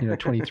Yeah. out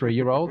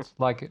 23-year-olds.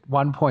 Like at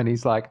one point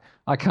he's like,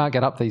 I can't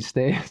get up these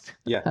stairs.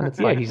 Yeah, And it's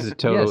Yeah, like, he's a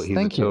total yes,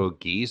 thank you.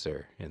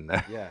 geezer in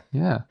the yeah.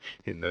 Yeah.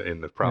 in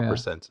the proper Yeah.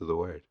 sense of the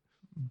word.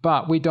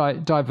 But we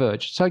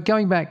diverged. So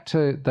going back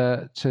to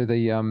the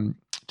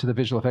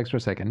visual effects for a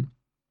second,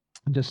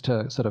 just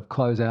to sort of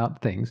close out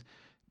things.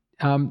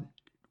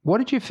 What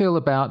did you feel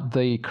about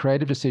the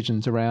creative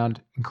decisions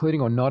around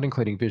including or not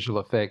including visual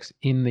effects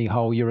in the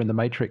whole "you're in the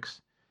Matrix"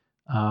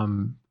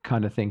 kind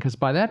of thing? Because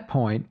by that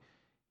point,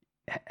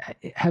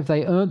 have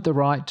they earned the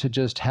right to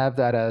just have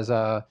that as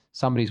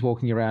somebody's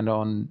walking around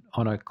on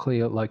a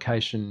clear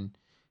location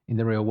in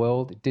the real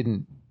world? It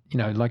didn't,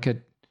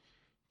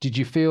 did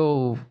you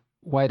feel,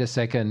 wait a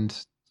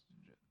second,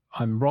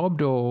 I'm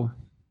robbed, or?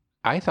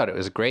 I thought it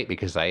was great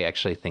because I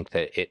actually think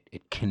that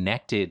it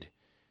connected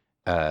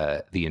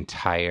the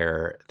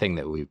entire thing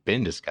that we've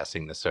been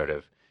discussing, the sort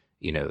of,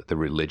 the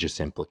religious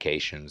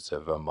implications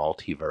of a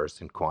multiverse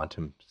and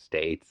quantum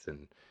states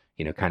and,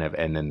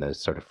 and then the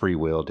sort of free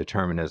will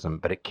determinism,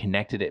 but it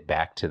connected it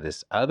back to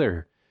this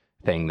other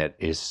thing that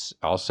is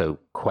also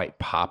quite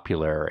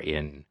popular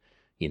in,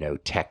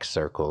 tech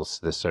circles,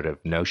 this sort of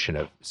notion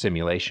of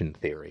simulation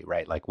theory,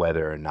 right? Like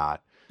whether or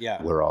not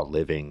Yeah. we're all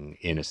living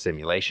in a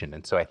simulation.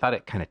 And so I thought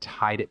it kind of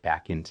tied it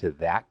back into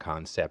that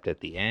concept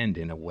at the end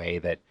in a way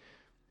that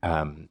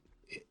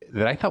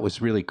that I thought was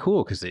really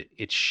cool, because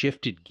it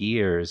shifted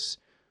gears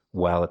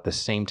while at the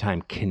same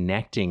time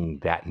connecting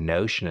that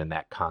notion and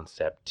that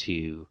concept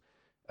to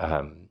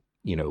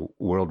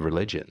world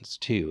religions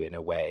too, in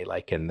a way,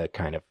 like in the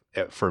kind of,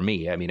 for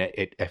me, I mean,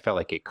 I felt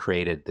like it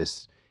created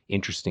this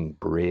interesting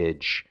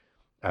bridge,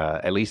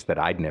 at least that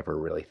I'd never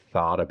really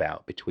thought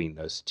about, between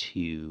those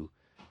two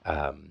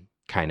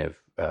kind of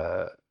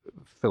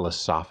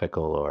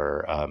philosophical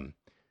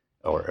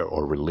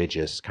or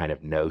religious kind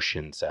of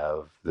notions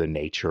of the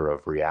nature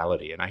of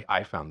reality. And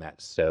I found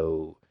that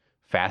so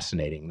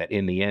fascinating that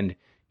in the end,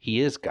 he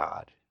is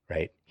God,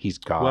 right? He's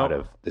God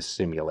of the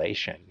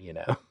simulation,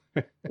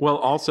 Well,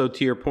 also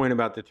to your point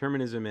about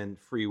determinism and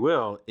free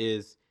will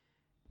is,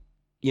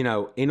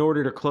 in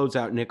order to close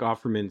out Nick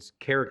Offerman's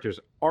character's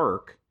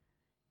arc,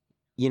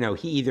 he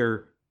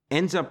either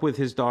ends up with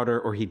his daughter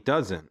or he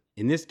doesn't.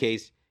 In this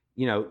case,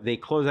 they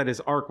close out his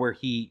arc where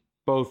he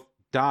both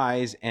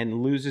dies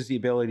and loses the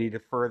ability to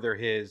further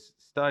his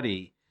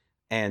study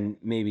and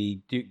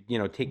maybe do,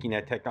 taking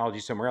that technology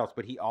somewhere else.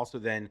 But he also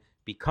then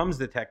becomes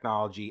the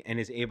technology and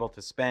is able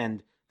to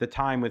spend the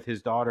time with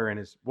his daughter and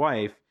his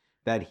wife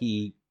that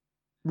he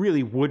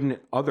really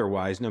wouldn't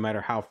otherwise, no matter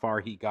how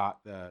far he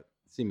got the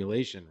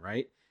simulation,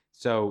 right?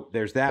 So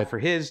there's that for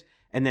his,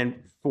 and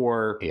then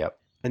for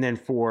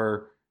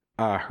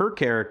her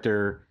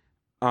character,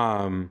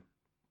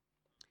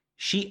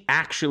 she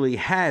actually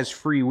has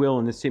free will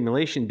in the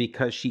simulation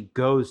because she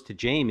goes to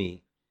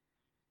Jamie.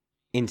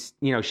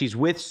 She's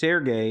with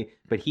Sergei,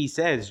 but he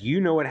says,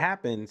 what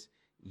happens,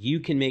 you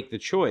can make the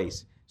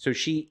choice. So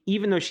she,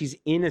 even though she's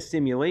in a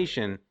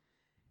simulation,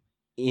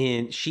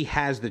 she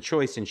has the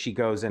choice, and she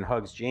goes and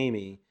hugs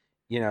Jamie,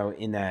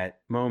 in that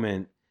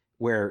moment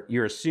where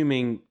you're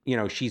assuming,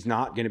 she's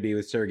not going to be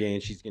with Sergei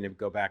and she's going to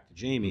go back to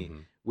Jamie,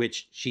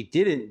 which she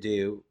didn't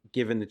do,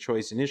 given the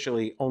choice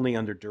initially, only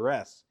under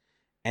duress.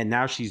 And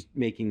now she's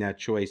making that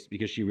choice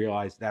because she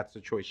realized that's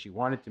the choice she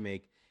wanted to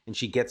make, and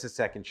she gets a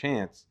second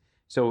chance.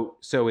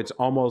 So it's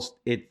almost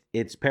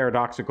it's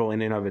paradoxical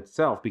in and of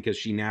itself, because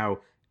she now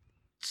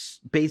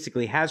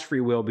basically has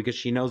free will because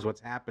she knows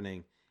what's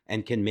happening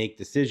and can make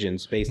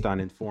decisions based on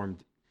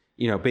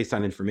based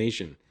on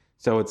information.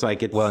 So it's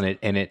like it's Well,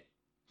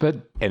 But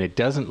and it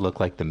doesn't look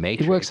like the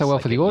Matrix. it works so well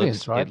Like, for the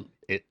audience, right?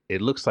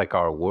 It looks like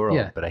our world,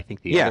 Yeah. but I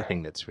think the Yeah. other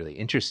thing that's really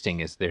interesting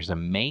is there's a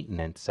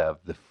maintenance of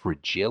the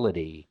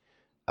fragility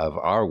of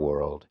our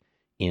world,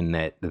 in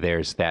that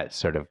there's that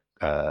sort of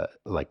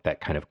like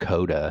that kind of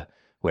coda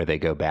where they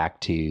go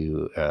back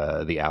to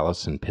the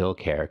Alison Pill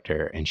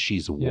character, and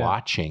she's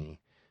watching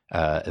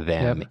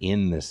them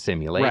in the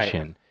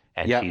simulation.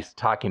 And she's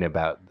talking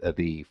about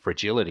the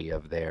fragility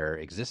of their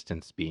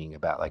existence being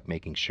about like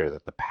making sure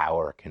that the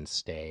power can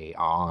stay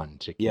on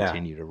to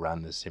continue to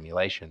run the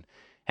simulation.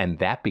 And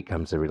that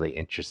becomes a really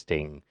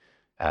interesting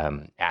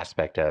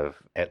aspect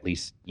of, at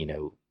least,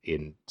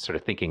 in sort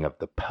of thinking of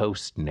the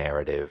post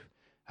narrative,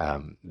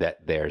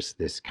 that there's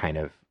this kind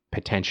of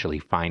potentially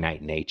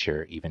finite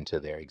nature even to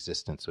their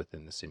existence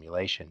within the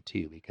simulation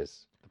too,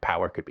 because the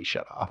power could be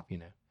shut off,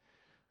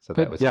 So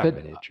that was kind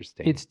of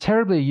interesting. It's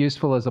terribly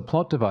useful as a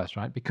plot device,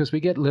 right? Because we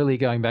get Lily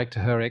going back to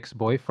her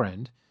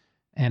ex-boyfriend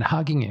and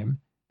hugging him.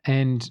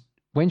 And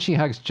when she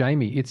hugs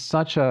Jamie, it's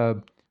such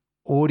a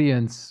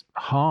audience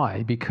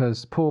high,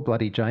 because poor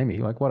bloody Jamie,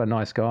 like, what a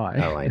nice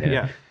guy. Oh, I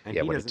know.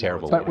 Yeah, what a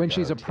terrible But when way to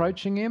she's go,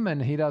 approaching him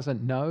and he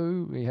doesn't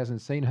know, he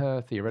hasn't seen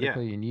her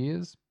theoretically in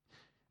years.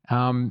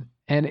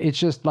 And it's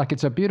just like,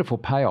 it's a beautiful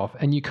payoff.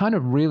 And you kind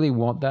of really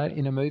want that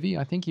in a movie.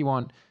 I think you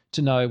want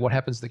to know what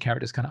happens to the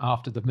characters kind of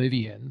after the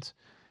movie ends.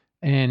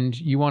 And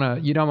you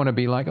don't want to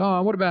be like,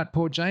 oh, what about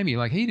poor Jamie?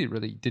 Like, he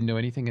didn't do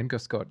anything and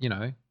just got,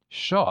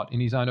 shot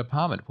in his own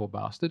apartment, poor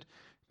bastard.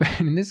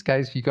 But in this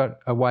case, you got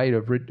a way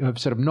of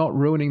sort of not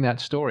ruining that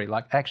story.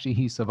 Like, actually,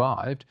 he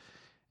survived,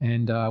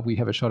 and we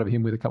have a shot of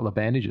him with a couple of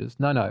bandages.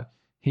 No,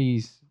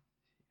 he's,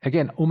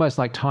 again, almost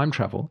like time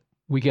travel.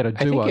 We get a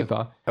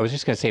do-over. I was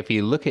just going to say, if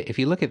you look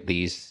at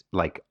these,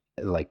 like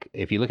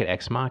if you look at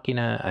Ex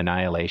Machina,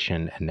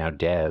 Annihilation, and now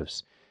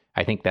Devs,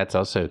 I think that's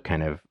also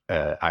kind of,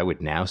 I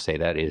would now say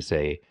that is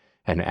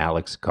an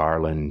Alex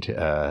Garland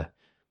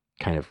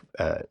kind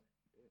of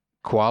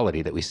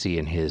quality that we see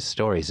in his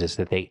stories, is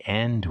that they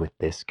end with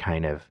this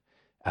kind of,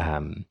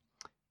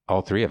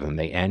 all three of them,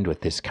 they end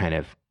with this kind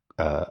of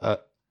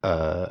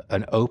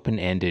an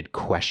open-ended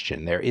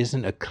question. There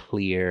isn't a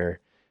clear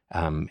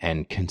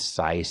and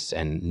concise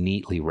and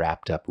neatly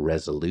wrapped up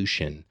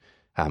resolution,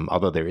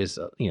 although there is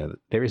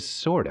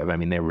sort of, I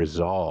mean, they're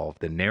resolved,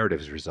 the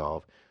narrative's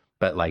resolved.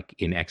 But like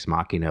in Ex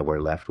Machina,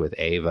 we're left with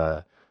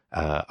Ava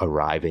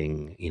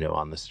arriving,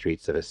 on the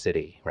streets of a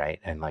city, right?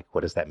 And like,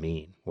 what does that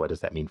mean? What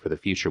does that mean for the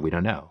future? We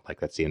don't know. Like,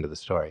 that's the end of the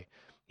story.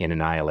 In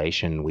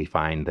Annihilation, we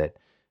find that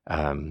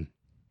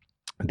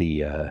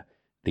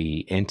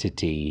the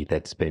entity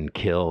that's been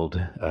killed,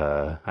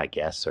 I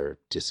guess, or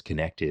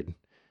disconnected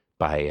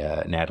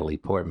by Natalie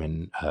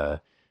Portman,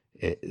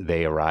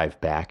 they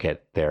arrive back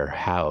at their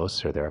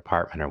house or their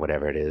apartment or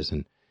whatever it is,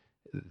 and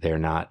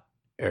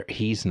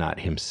he's not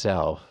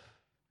himself.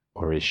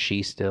 Or is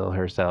she still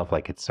herself?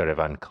 Like, it's sort of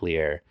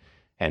unclear.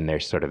 And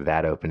there's sort of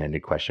that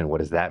open-ended question, what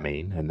does that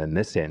mean? And then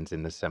this ends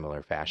in a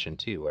similar fashion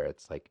too, where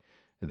it's like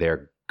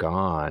they're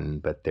gone,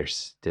 but they're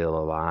still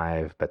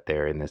alive, but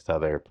they're in this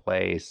other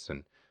place.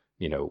 And,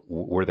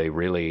 were they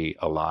really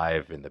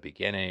alive in the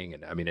beginning?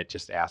 And I mean, it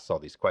just asks all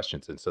these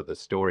questions. And so the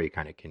story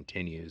kind of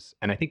continues.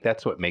 And I think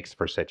that's what makes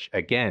for such,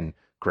 again,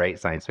 great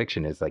science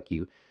fiction, is like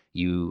you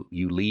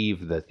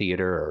leave the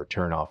theater or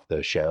turn off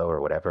the show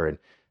or whatever, and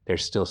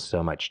there's still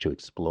so much to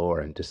explore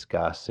and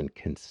discuss and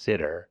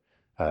consider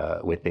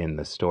within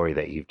the story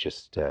that you've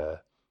just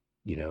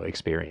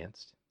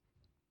experienced.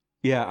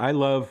 Yeah, I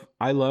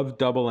love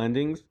double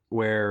endings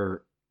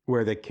where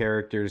the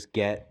characters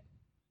get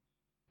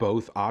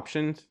both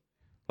options.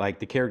 Like,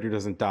 the character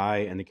doesn't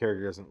die and the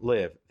character doesn't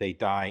live. They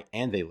die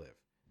and they live,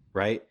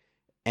 right?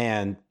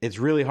 And it's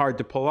really hard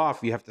to pull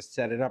off. You have to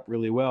set it up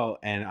really well.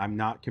 And I'm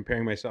not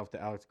comparing myself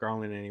to Alex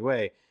Garland in any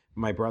way.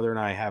 My brother and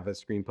I have a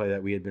screenplay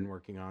that we had been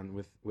working on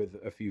with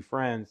a few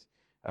friends,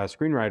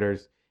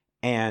 screenwriters,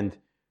 and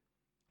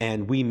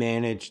we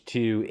managed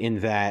to,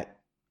 in that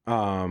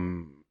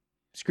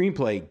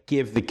screenplay,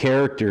 give the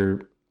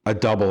character a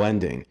double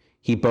ending.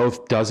 He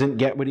both doesn't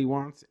get what he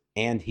wants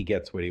and he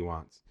gets what he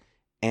wants,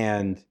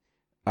 and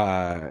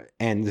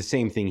the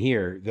same thing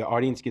here. The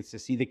audience gets to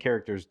see the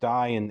characters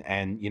die,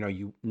 and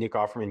Nick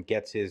Offerman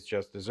gets his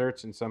just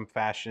desserts in some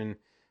fashion.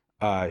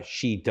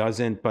 She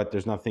doesn't, but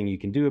there's nothing you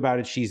can do about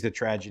it. She's the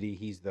tragedy.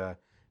 He's the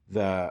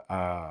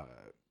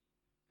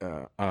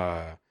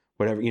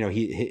whatever,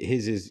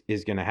 his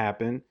is going to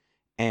happen.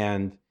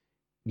 And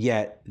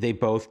yet they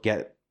both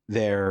get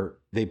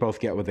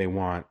what they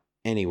want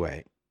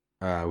anyway,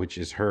 which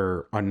is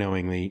her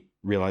unknowingly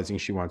realizing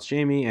she wants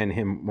Jamie and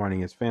him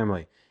wanting his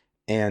family.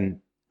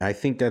 And I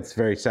think that's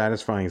very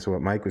satisfying. So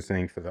what Mike was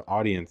saying, for the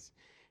audience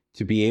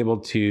to be able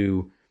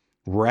to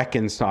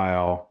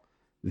reconcile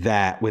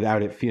that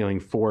without it feeling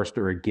forced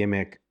or a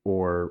gimmick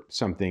or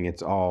something.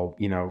 It's all,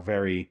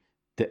 very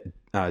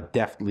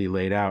deftly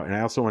laid out. And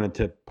I also wanted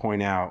to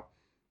point out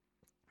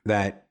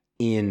that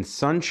in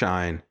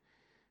Sunshine,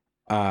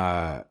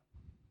 the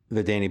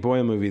Danny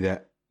Boyle movie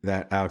that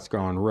Alex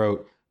Garland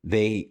wrote,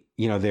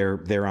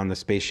 they're on the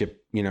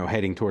spaceship,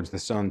 heading towards the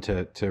sun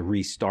to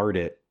restart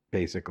it,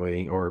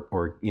 basically,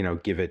 or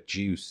give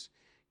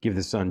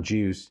the sun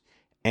juice,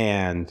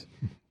 and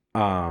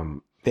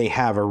they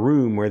have a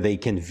room where they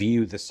can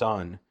view the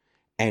sun,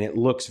 and it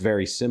looks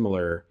very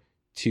similar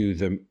to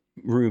the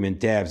room in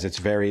Devs. It's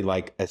very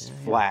like a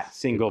flat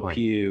single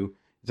pew.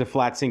 It's a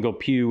flat single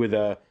pew with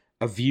a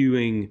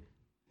viewing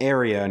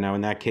area. Now,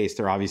 in that case,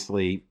 they're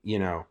obviously,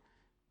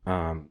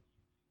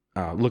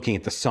 looking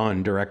at the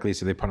sun directly,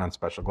 so they put on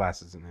special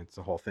glasses, and it's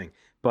the whole thing.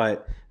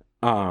 But,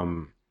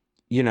 but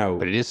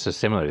it is so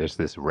similar. There's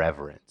this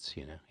reverence,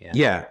 Yeah.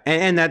 Yeah,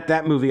 and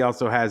that movie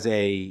also has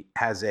a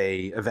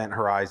Event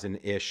Horizon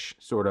ish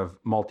sort of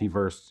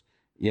multiverse,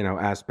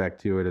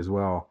 aspect to it as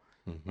well.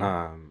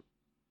 Mm-hmm.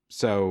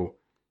 So,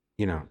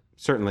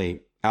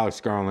 certainly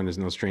Alex Garland is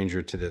no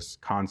stranger to this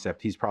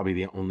concept. He's probably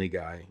the only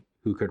guy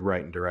who could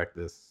write and direct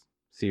this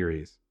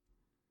series,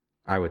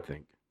 I would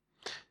think.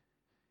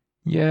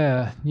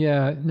 Yeah.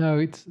 No,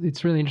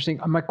 it's really interesting.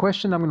 My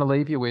question I'm going to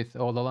leave you with,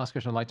 or the last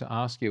question I'd like to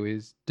ask you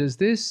is,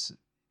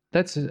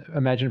 let's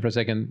imagine for a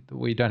second that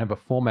we don't have a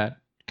format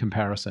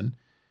comparison.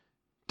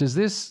 Is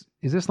this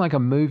like a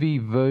movie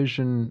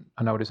version?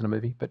 I know it isn't a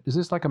movie, but is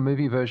this like a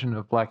movie version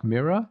of Black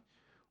Mirror?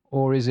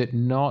 Or is it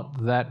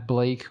not that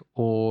bleak,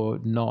 or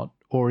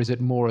is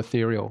it more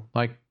ethereal?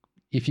 Like,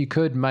 if you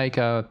could make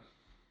a,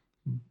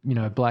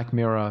 Black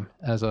Mirror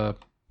as a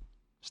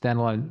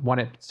standalone one,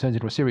 it turns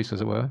into a series,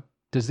 as it were.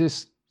 Does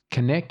this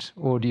connect,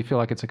 or do you feel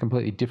like it's a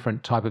completely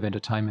different type of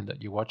entertainment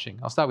that you're watching?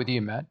 I'll start with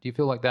you, Matt. Do you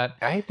feel like that?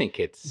 I think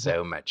it's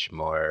so much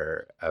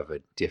more of a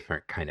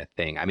different kind of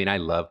thing. I mean, I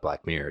love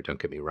Black Mirror. Don't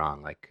get me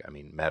wrong.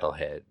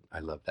 Metalhead. I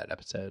love that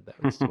episode.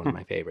 That was one of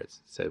my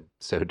favorites.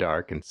 So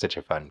dark and such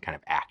a fun kind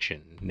of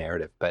action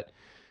narrative. But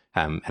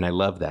and I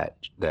love that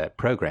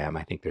program.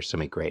 I think there's so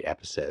many great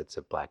episodes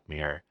of Black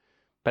Mirror.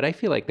 But I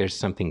feel like there's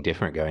something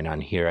different going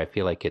on here. I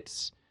feel like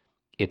it's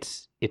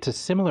a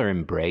similar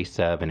embrace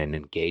of and an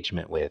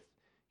engagement with,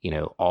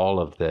 all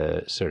of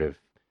the sort of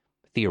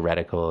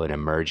theoretical and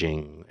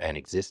emerging and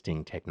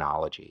existing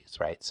technologies,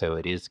 right? So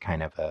it is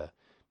kind of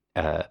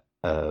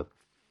a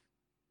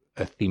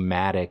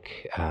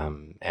thematic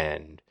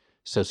and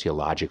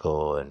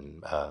sociological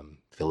and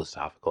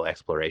philosophical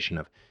exploration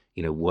of,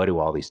 what do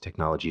all these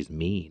technologies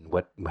mean?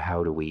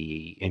 How do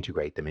we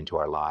integrate them into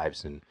our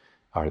lives, and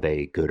are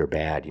they good or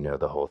bad?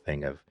 The whole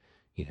thing of,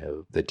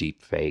 the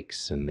deep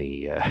fakes and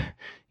the,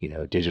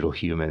 digital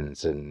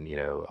humans and,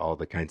 all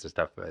the kinds of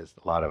stuff, as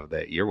a lot of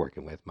that you're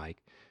working with,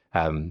 Mike.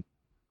 And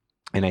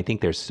I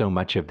think there's so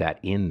much of that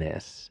in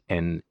this,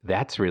 and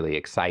that's really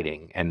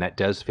exciting. And that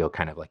does feel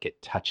kind of like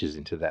it touches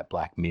into that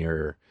Black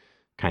Mirror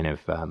kind of,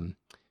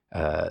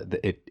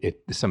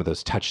 some of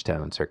those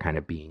touchstones are kind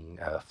of being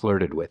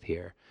flirted with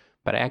here.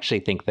 But I actually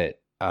think that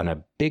on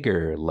a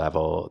bigger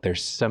level,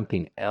 there's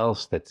something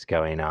else that's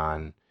going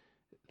on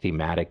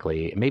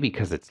thematically, maybe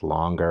because it's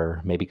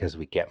longer, maybe because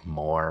we get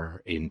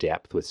more in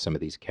depth with some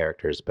of these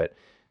characters. But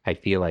I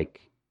feel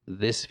like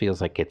this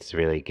feels like it's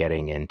really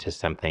getting into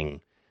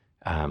something.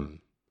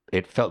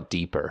 It felt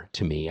deeper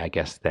to me, I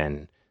guess,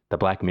 than the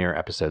Black Mirror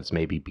episodes,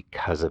 maybe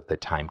because of the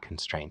time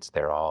constraints.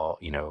 They're all,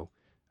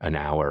 an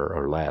hour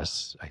or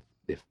less,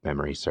 if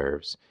memory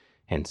serves.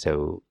 And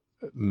so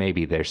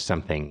maybe there's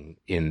something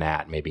in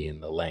that, maybe in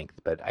the length.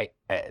 But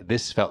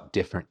this felt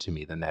different to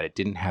me than that. It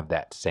didn't have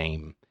that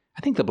same.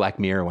 I think the Black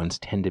Mirror ones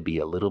tend to be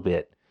a little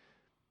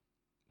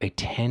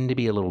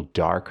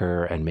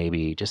darker and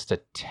maybe just a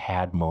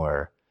tad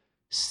more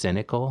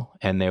cynical.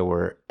 And there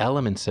were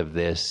elements of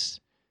this,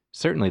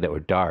 certainly, that were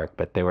dark,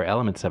 but there were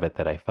elements of it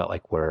that I felt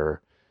like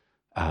were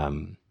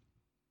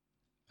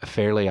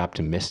fairly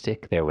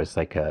optimistic. There was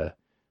like a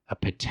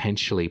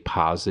potentially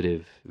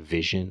positive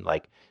vision.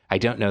 Like, I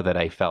don't know that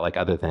I felt like,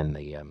 other than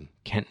the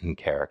Kenton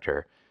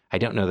character, I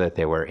don't know that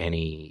there were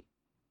any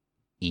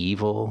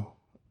evil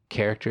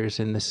characters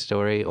in this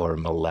story or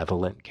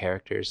malevolent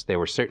characters. There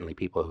were certainly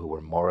people who were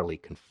morally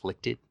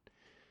conflicted,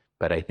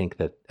 but I think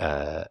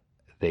that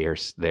there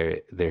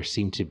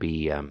seemed to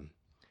be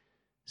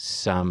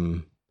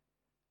some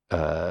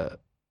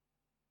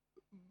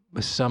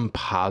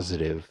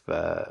positive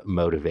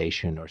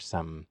motivation, or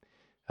some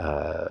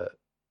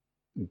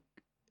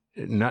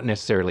not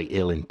necessarily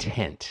ill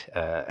intent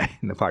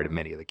in the part of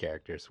many of the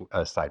characters,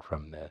 aside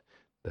from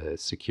the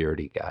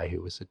security guy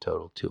who was a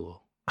total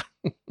tool.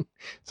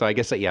 So I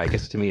guess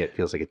to me it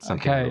feels like it's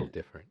something a little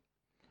different.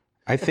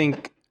 I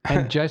think.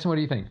 And Jason, what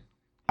do you think?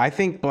 I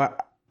think while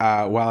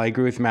I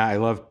agree with Matt, I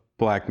love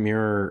Black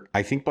Mirror.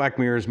 I think Black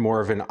Mirror is more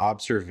of an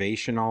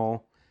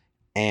observational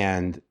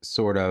and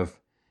sort of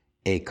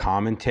a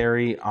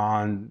commentary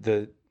on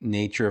the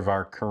nature of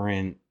our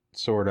current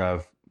sort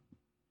of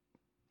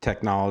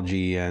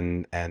technology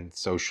and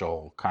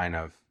social kind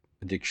of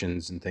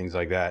addictions and things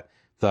like that.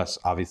 Thus,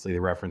 obviously,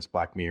 the reference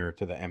Black Mirror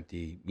to the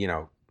empty,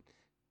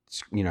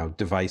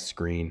 device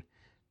screen.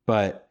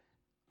 But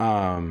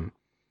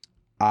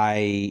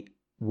I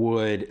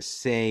would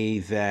say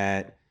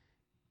that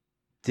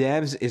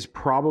Devs is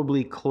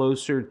probably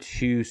closer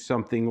to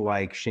something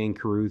like Shane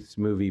Carruth's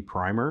movie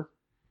Primer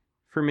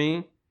for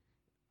me.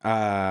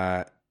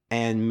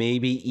 And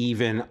maybe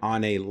even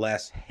on a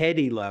less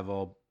heady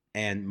level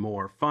and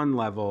more fun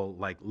level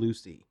like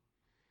Lucy.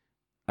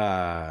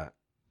 I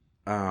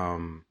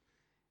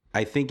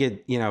think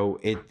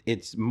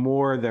it's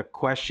more the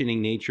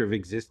questioning nature of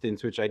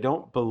existence, which I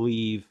don't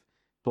believe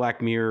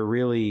Black Mirror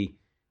really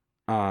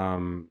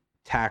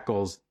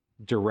tackles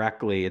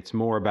directly. It's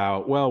more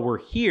about, well, we're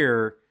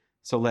here,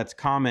 so let's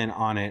comment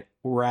on it,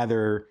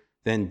 rather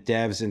than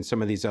Devs and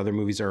some of these other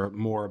movies are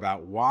more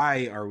about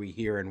why are we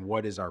here and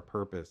what is our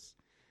purpose.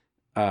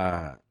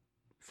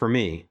 For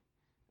me,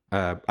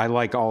 I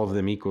like all of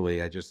them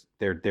equally.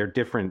 They're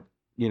different,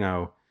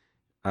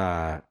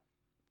 they're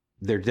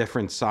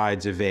different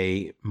sides of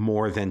a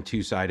more than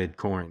two-sided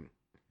coin.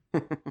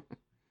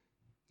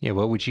 Yeah,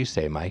 what would you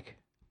say, Mike?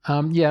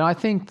 I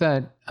think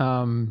that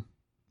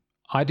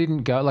I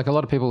didn't go, like a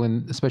lot of people,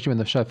 especially when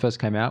the show first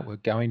came out, were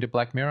going to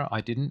Black Mirror.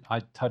 I didn't.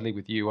 I totally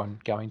with you on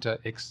going to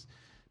Ex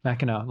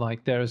Machina.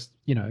 Like there's,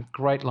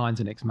 great lines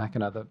in Ex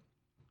Machina that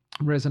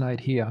resonate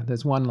here.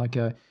 There's one like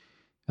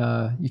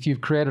if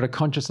you've created a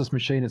consciousness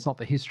machine, it's not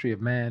the history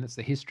of man, it's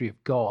the history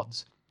of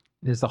gods.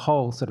 There's the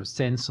whole sort of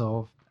sense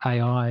of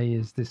AI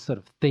is this sort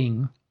of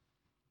thing.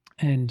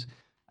 And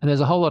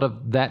there's a whole lot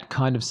of that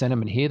kind of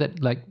sentiment here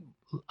that, like,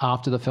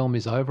 after the film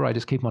is over, I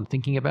just keep on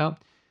thinking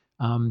about.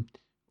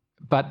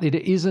 But it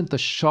isn't the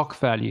shock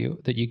value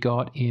that you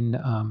got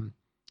in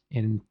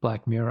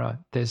Black Mirror.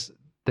 There's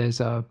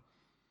a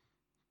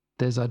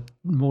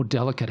more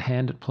delicate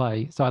hand at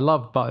play. So I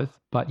love both,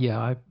 but yeah,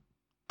 I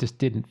just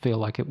didn't feel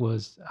like it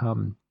was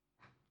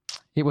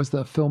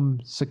the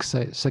film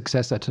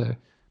successor to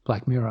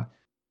Black Mirror.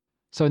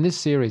 So in this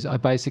series, I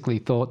basically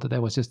thought that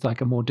there was just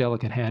like a more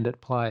delicate hand at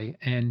play.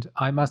 And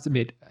I must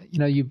admit,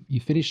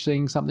 you finish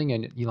seeing something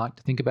and you like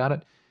to think about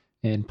it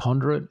and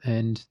ponder it.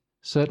 And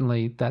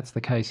certainly that's the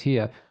case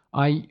here.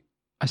 I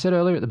said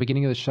earlier at the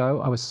beginning of the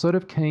show, I was sort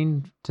of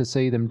keen to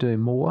see them do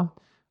more.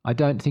 I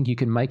don't think you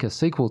can make a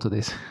sequel to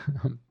this,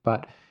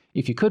 but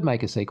if you could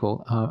make a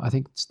sequel, I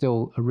think it's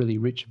still a really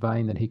rich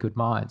vein that he could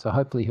mine. So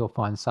hopefully he'll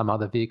find some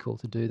other vehicle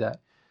to do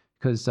that,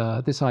 because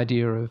this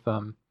idea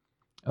of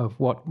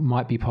what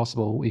might be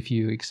possible if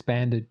you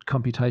expanded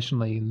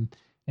computationally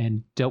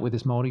and dealt with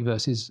this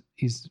multiverse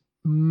is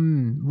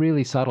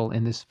really subtle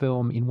in this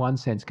film in one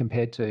sense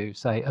compared to,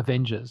 say,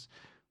 Avengers,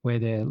 where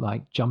they're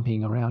like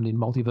jumping around in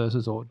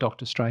multiverses, or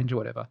Doctor Strange or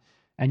whatever.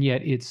 And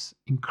yet it's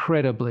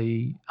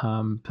incredibly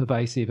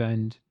pervasive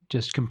and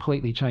just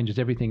completely changes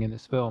everything in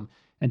this film.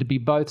 And to be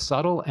both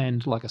subtle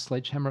and like a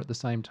sledgehammer at the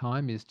same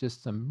time is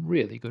just some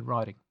really good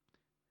writing.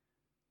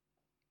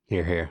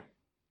 Hear, hear.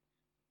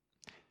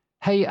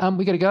 Hey,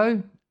 we got to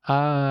go.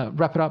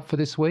 Wrap it up for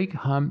this week.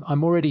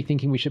 I'm already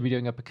thinking we should be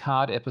doing a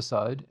Picard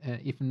episode,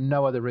 if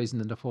no other reason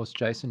than to force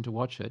Jason to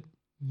watch it.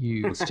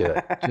 Let's do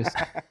it. Just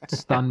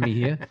stun me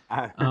here.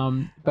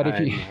 But if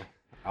you,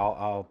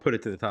 I'll put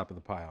it to the top of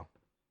the pile.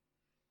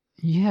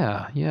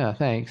 Yeah,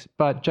 thanks.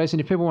 But Jason,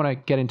 if people want to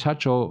get in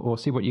touch or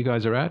see what you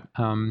guys are at,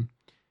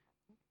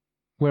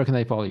 where can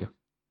they follow you?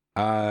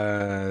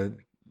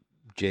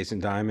 Jason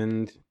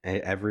Diamond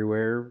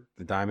everywhere.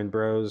 The Diamond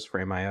Bros,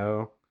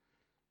 Frame.io.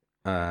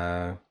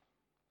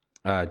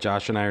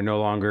 Josh and I are no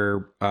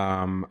longer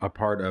a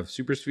part of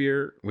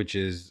Supersphere, which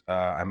is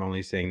I'm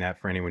only saying that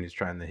for anyone who's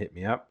trying to hit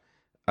me up.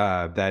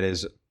 That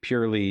is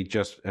purely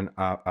just an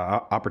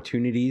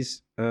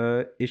opportunities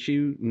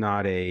issue,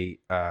 not a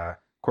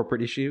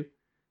corporate issue.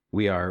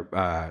 We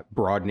are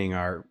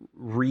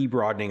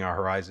rebroadening our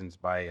horizons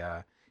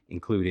by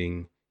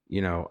including,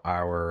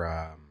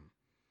 our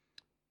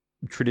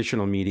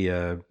traditional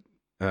media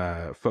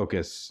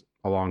focus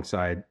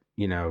alongside,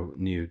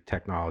 new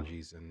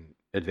technologies and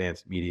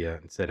advanced media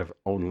instead of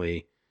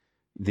only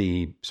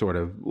the sort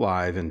of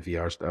live and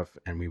VR stuff.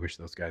 And we wish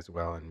those guys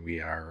well, and we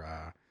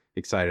are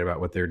excited about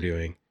what they're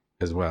doing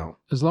as well.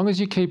 As long as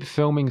you keep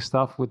filming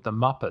stuff with the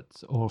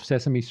Muppets, or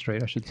Sesame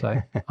Street, I should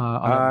say.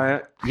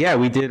 Yeah,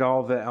 we did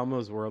all the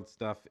Elmo's World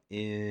stuff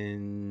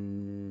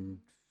in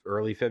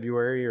early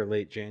February or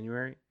late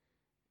January.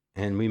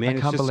 And we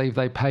managed I can't believe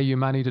they pay you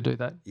money to do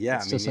that. Yeah,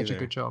 it's just such a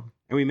good job.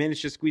 And we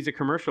managed to squeeze a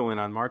commercial in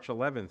on March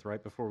 11th,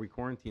 right before we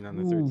quarantined on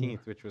the 13th,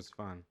 which was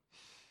fun.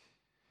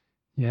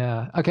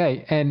 Yeah.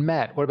 Okay. And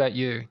Matt, what about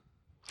you?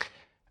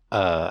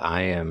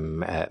 I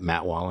am at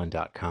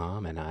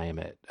mattwallen.com, and I am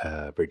at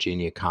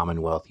Virginia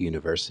Commonwealth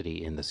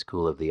University in the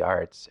School of the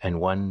Arts. And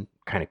one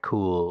kind of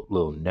cool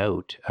little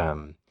note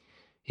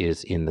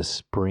is in the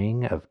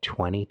spring of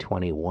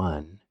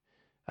 2021,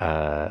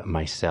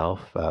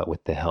 myself,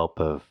 with the help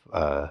of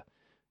our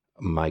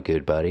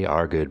good buddy,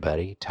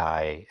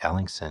 Ty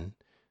Ellingson,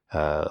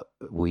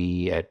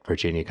 we at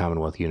Virginia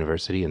Commonwealth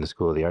University in the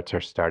School of the Arts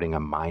are starting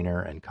a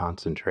minor and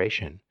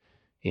concentration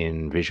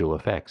in visual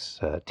effects,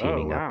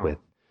 teaming up with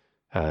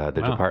the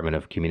Department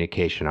of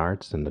Communication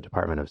Arts and the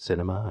Department of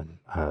Cinema. And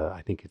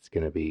I think it's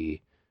going to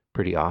be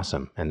pretty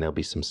awesome. And there'll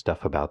be some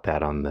stuff about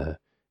that on the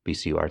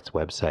BCU Arts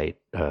website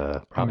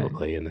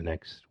probably in the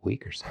next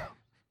week or so.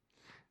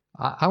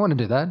 I want to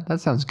do that.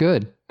 That sounds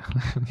good.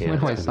 Yeah, When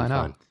do I it's sign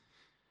gonna be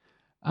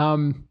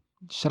up?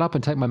 Shut up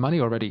and take my money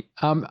already.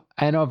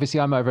 And obviously,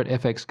 I'm over at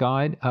FX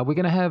Guide. We're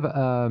going to have,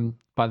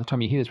 by the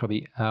time you hear this,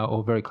 probably,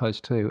 or very close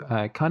to,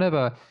 kind of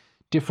a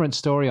different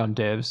story on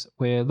devs.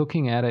 We're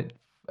looking at it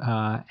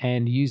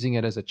and using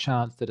it as a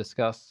chance to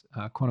discuss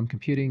quantum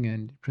computing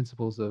and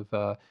principles of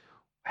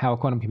how a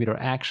quantum computer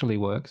actually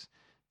works.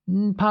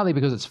 Partly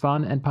because it's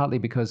fun, and partly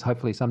because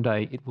hopefully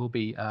someday it will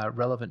be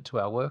relevant to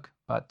our work.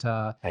 But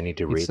I need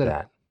to read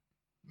that.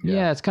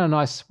 Yeah, it's kind of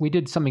nice. We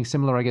did something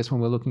similar, I guess,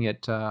 when we're looking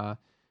at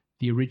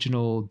the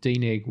original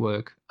DNEG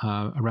work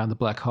around the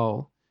black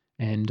hole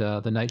and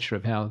the nature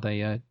of how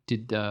they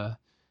did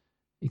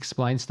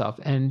explain stuff.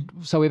 And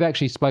so we've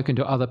actually spoken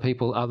to other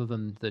people other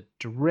than the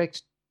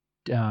direct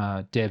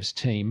devs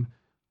team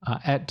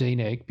at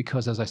DNEG,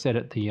 because, as I said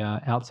at the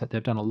outset,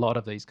 they've done a lot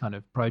of these kind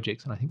of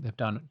projects, and I think they've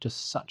done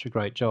just such a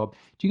great job.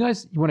 Do you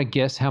guys want to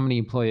guess how many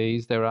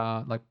employees there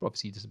are? Like,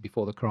 obviously, this is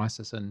before the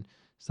crisis and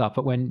stuff,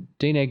 but when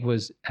DNEG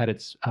was at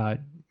its,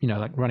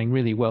 like running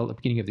really well at the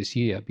beginning of this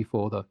year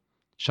before the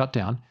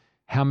shutdown,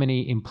 how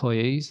many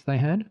employees they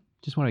had?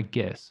 Just want to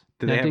guess.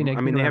 They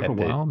have a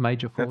while.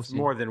 Major force. That's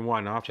more than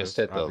one office, just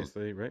at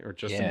obviously, right? Or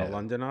just in the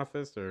London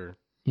office, or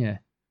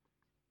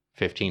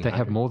 1,500. They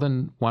have more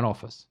than one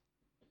office.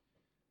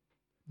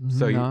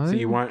 So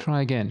you want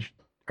try again?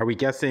 Are we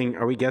guessing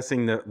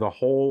the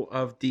whole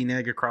of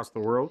DNEG across the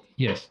world?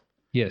 Yes.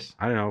 I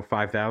don't know,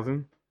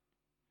 5,000.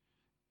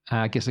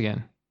 Guess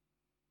again.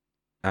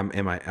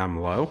 I'm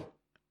low.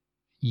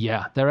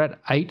 Yeah, they're at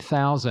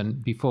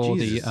 8,000 before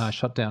Jesus. the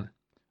shutdown.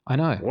 I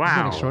know. Wow, Isn't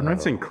that extraordinary?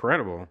 that's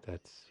incredible.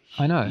 That's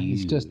I know.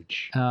 huge. It's just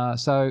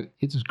so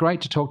it's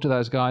great to talk to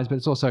those guys, but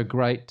it's also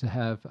great to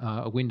have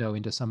a window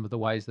into some of the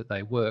ways that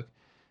they work,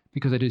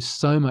 because they do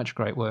so much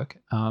great work.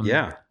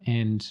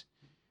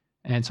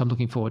 And so I'm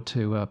looking forward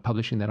to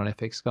publishing that on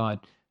FX Guide.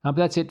 But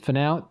that's it for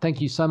now.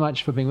 Thank you so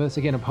much for being with us.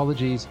 Again,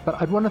 apologies.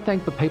 But I'd want to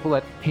thank the people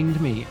that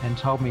pinged me and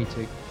told me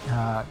to,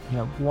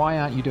 why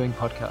aren't you doing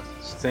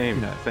podcasts?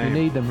 Same. We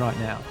need them right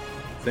now.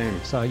 Same.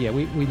 So, yeah,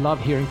 we love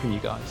hearing from you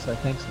guys. So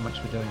thanks so much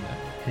for doing that.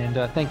 And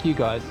thank you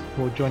guys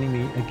for joining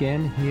me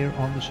again here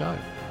on the show.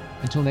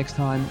 Until next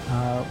time,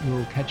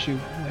 we'll catch you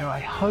where I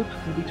hope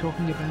we'll be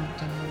talking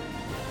about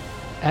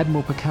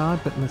Admiral Picard,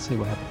 but let's see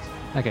what happens.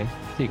 Okay,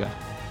 see you guys.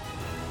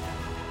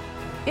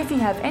 If you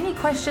have any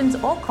questions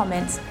or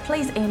comments,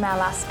 please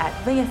email us at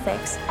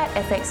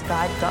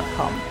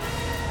vfx@fxguide.com.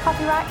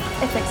 Copyright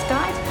FX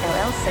Guide,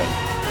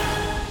 LLC.